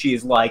face, and she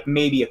is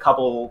maybe a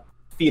couple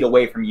feet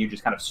away from you,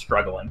 just kind of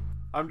struggling.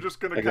 I'm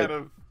just gonna Okay. kind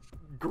of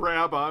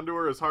grab onto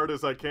her as hard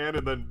as I can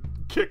and then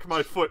kick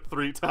my foot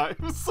 3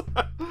 times.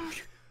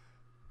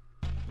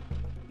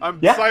 I'm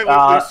Yeah,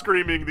 silently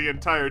screaming the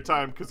entire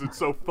time because it's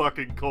so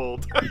fucking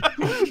cold.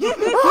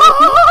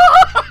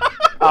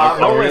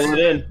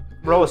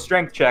 Roll a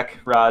strength check,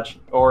 Raj,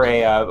 or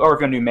if you're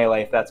gonna do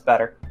melee, if that's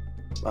better.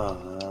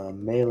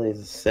 Melee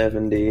is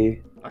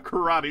 70. A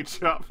karate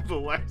chop the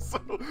lasso.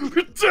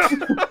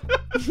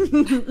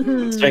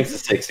 Strength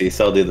is 60,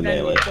 so I'll do the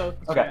Then melee. we both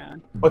Okay.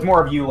 can. But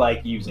more of you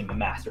like using the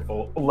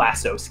masterful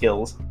lasso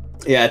skills.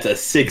 Yeah, it's a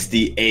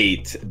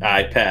 68.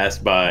 I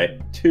passed by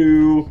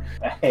 2.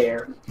 A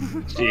hair.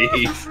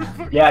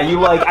 Jeez. Yeah, you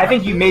like. I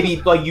think you maybe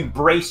like you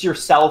brace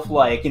yourself,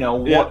 like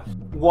Yeah.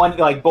 one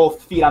like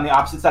both feet on the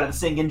opposite side of the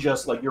sink, and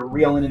just like you're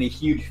reeling in a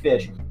huge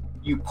fish.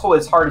 You pull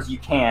as hard as you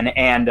can,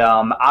 and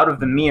out of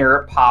the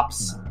mirror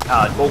pops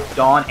both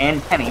Dawn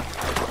and Penny.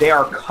 They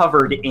are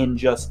covered in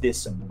just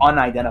this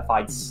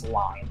unidentified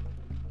slime,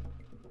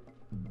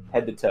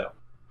 head to toe.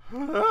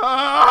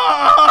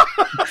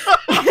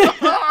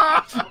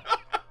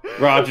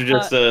 Roger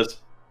just says,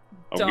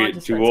 I'm Dawn getting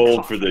just too starts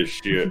old for coughing. this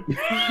shit.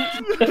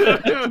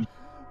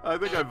 I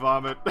think I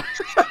vomit.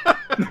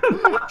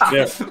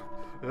 Yeah.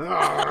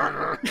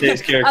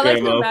 Takes character I like to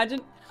ammo.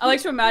 imagine. I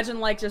like to imagine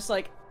like just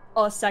like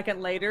a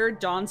second later,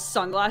 Dawn's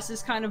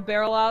sunglasses kind of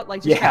barrel out,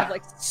 like just kind of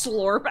like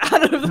slurp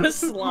out of the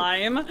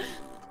slime.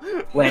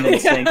 Land in the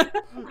sink.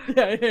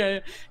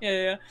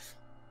 Yeah.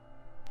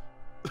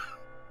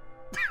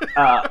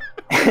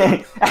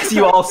 As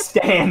you all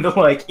stand,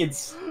 like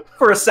it's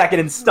for a second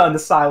in stunned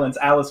silence.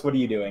 Alice, what are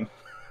you doing?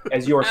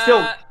 As you're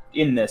still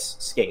in this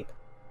scape.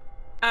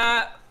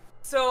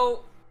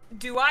 So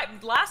do I?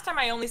 Last time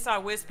I only saw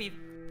wispy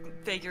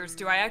figures.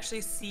 Do I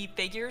actually see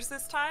figures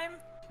this time?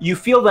 You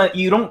feel that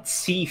you don't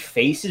see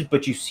faces,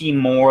 but you see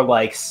more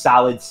like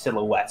solid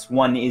silhouettes.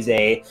 One is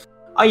a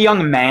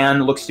young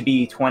man, looks to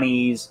be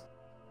 20s,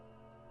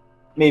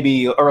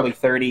 maybe early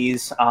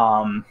 30s,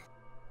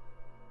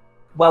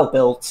 well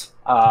built.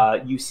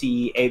 You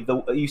see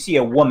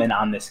a woman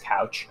on this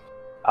couch.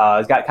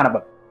 He's got kind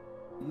of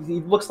he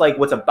looks like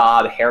what's a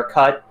bob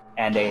haircut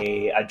and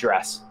a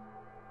dress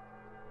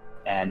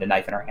and a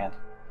knife in her hand.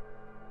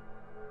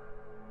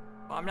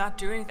 Well, I'm not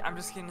doing anything. I'm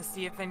just gonna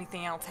see if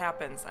anything else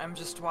happens. I'm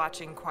just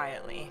watching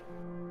quietly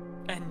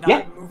and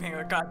not moving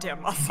a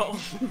goddamn muscle.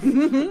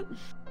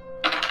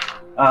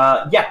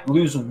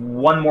 Lose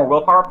one more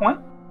willpower point.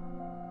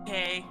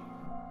 Okay,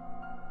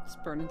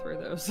 Just burning through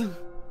those.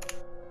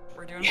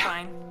 we're doing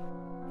fine.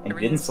 And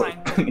you didn't Everything's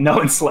sleep. fine. No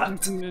one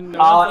slept. No, You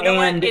know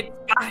what? And It's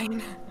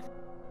fine.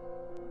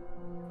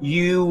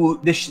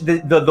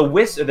 the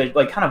wisp, the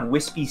like kind of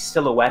wispy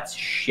silhouettes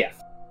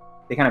shift.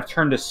 They kind of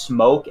turn to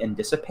smoke and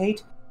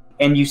dissipate,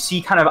 and you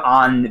see kind of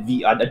on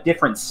a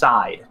different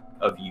side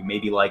of you,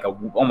 maybe like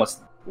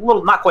almost a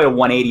little, not quite a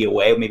 180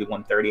 away, maybe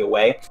 130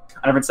 away.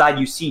 On a different side,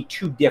 you see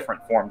two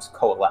different forms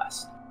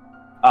coalesce,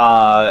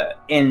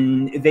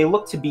 and they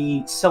look to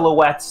be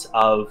silhouettes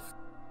of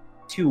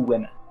two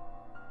women.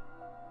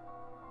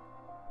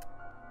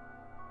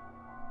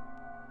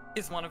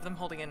 Is one of them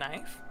holding a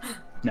knife?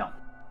 No.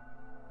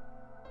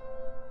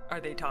 Are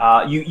they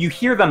talking? You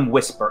hear them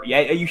whisper. Yeah,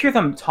 you hear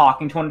them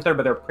talking to one another,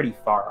 but they're pretty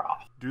far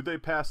off. Do they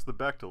pass the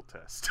Bechdel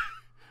test?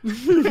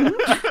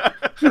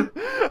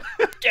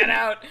 Get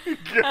out.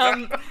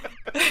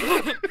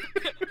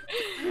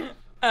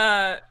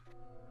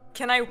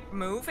 Can I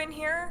move in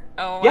here?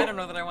 Oh, Yeah. I don't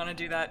know that I want to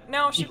do that.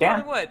 No, she You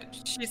can. probably would.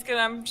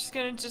 I'm just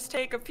gonna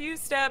take a few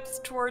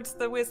steps towards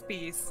the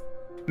wispies.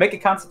 Make a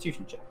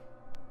Constitution check.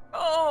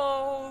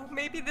 Oh,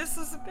 maybe this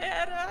is a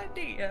bad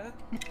idea.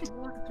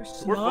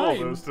 We're full of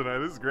those tonight.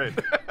 This is great.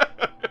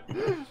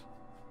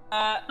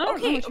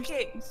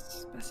 Okay.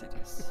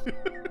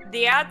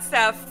 The odds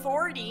have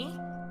 40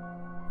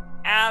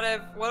 out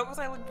of what was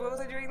I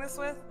doing this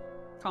with?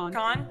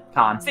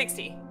 Con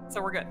 60.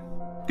 So we're good.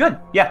 Good.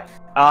 Yeah.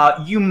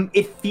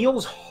 It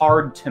feels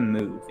hard to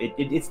move.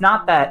 It's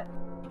not that.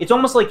 It's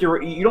almost like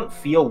you don't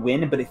feel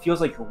wind, but it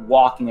feels like you're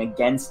walking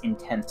against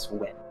intense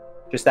wind.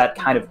 Just that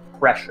kind of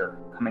pressure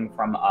coming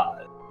from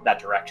that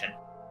direction.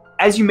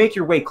 As you make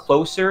your way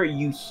closer,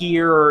 you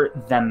hear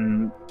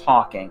them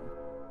talking,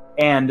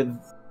 and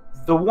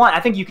the one, I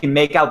think you can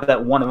make out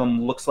that one of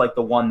them looks like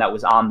the one that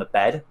was on the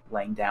bed,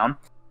 laying down,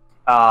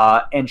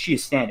 and she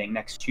is standing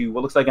next to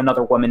what looks like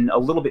another woman a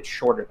little bit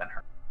shorter than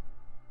her.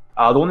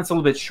 The one that's a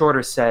little bit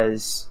shorter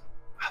says,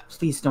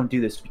 "Please don't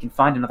do this. We can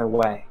find another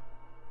way."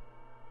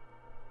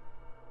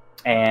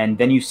 And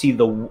then you see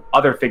the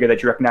other figure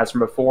that you recognized from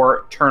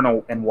before turn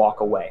and walk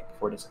away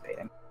before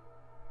dissipating.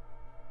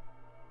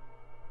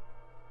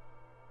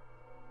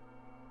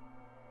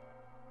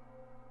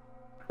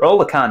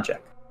 Roll a con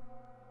check.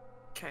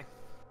 Okay.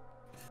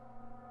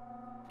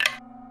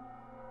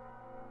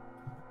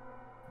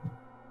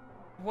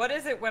 What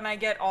is it when I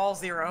get all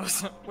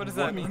zeros? What does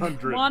that mean?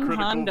 100 One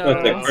critical hundo. That's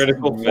a fails.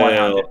 critical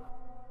fail.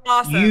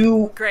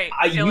 Awesome. Great.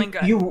 Feeling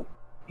good.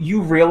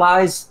 You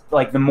realize,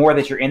 like, the more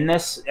that you're in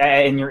this,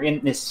 and you're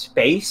in this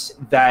space,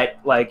 that,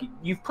 like,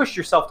 you've pushed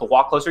yourself to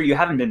walk closer, you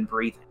haven't been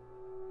breathing.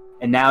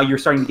 And now you're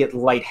starting to get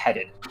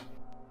lightheaded,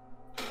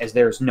 as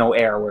there's no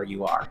air where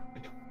you are.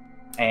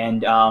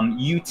 And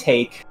you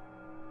take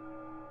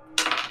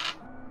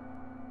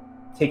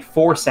take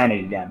 4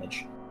 sanity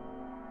damage.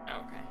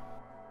 Okay.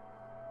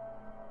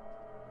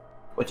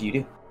 What do you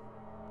do?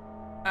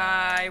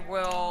 I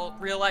will,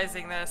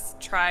 realizing this,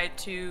 try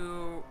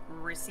to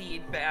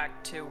recede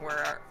back to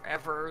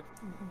wherever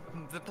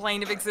the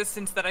plane of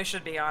existence that I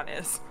should be on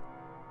is.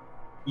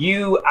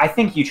 I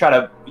think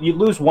you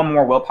lose 1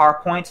 more willpower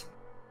point,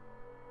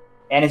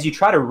 and as you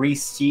try to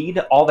recede,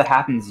 all that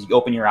happens is you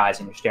open your eyes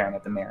and you're staring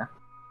at the mirror.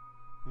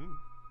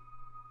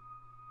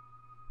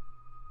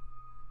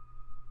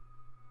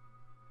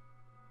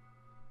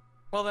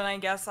 Well, then I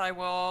guess I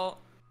will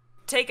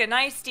take a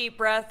nice deep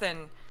breath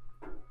and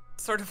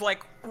sort of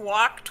like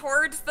walk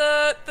towards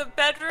the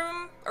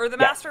bedroom or the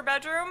master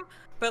bedroom,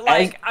 but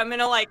like I'm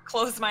gonna like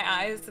close my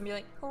eyes and be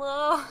like,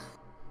 "Hello,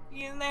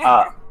 you in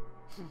there?"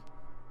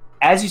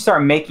 As you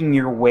start making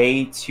your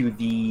way to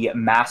the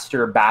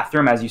master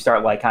bathroom, as you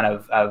start like kind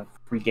of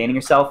regaining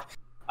yourself,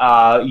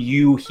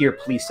 you hear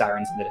police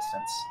sirens in the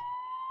distance.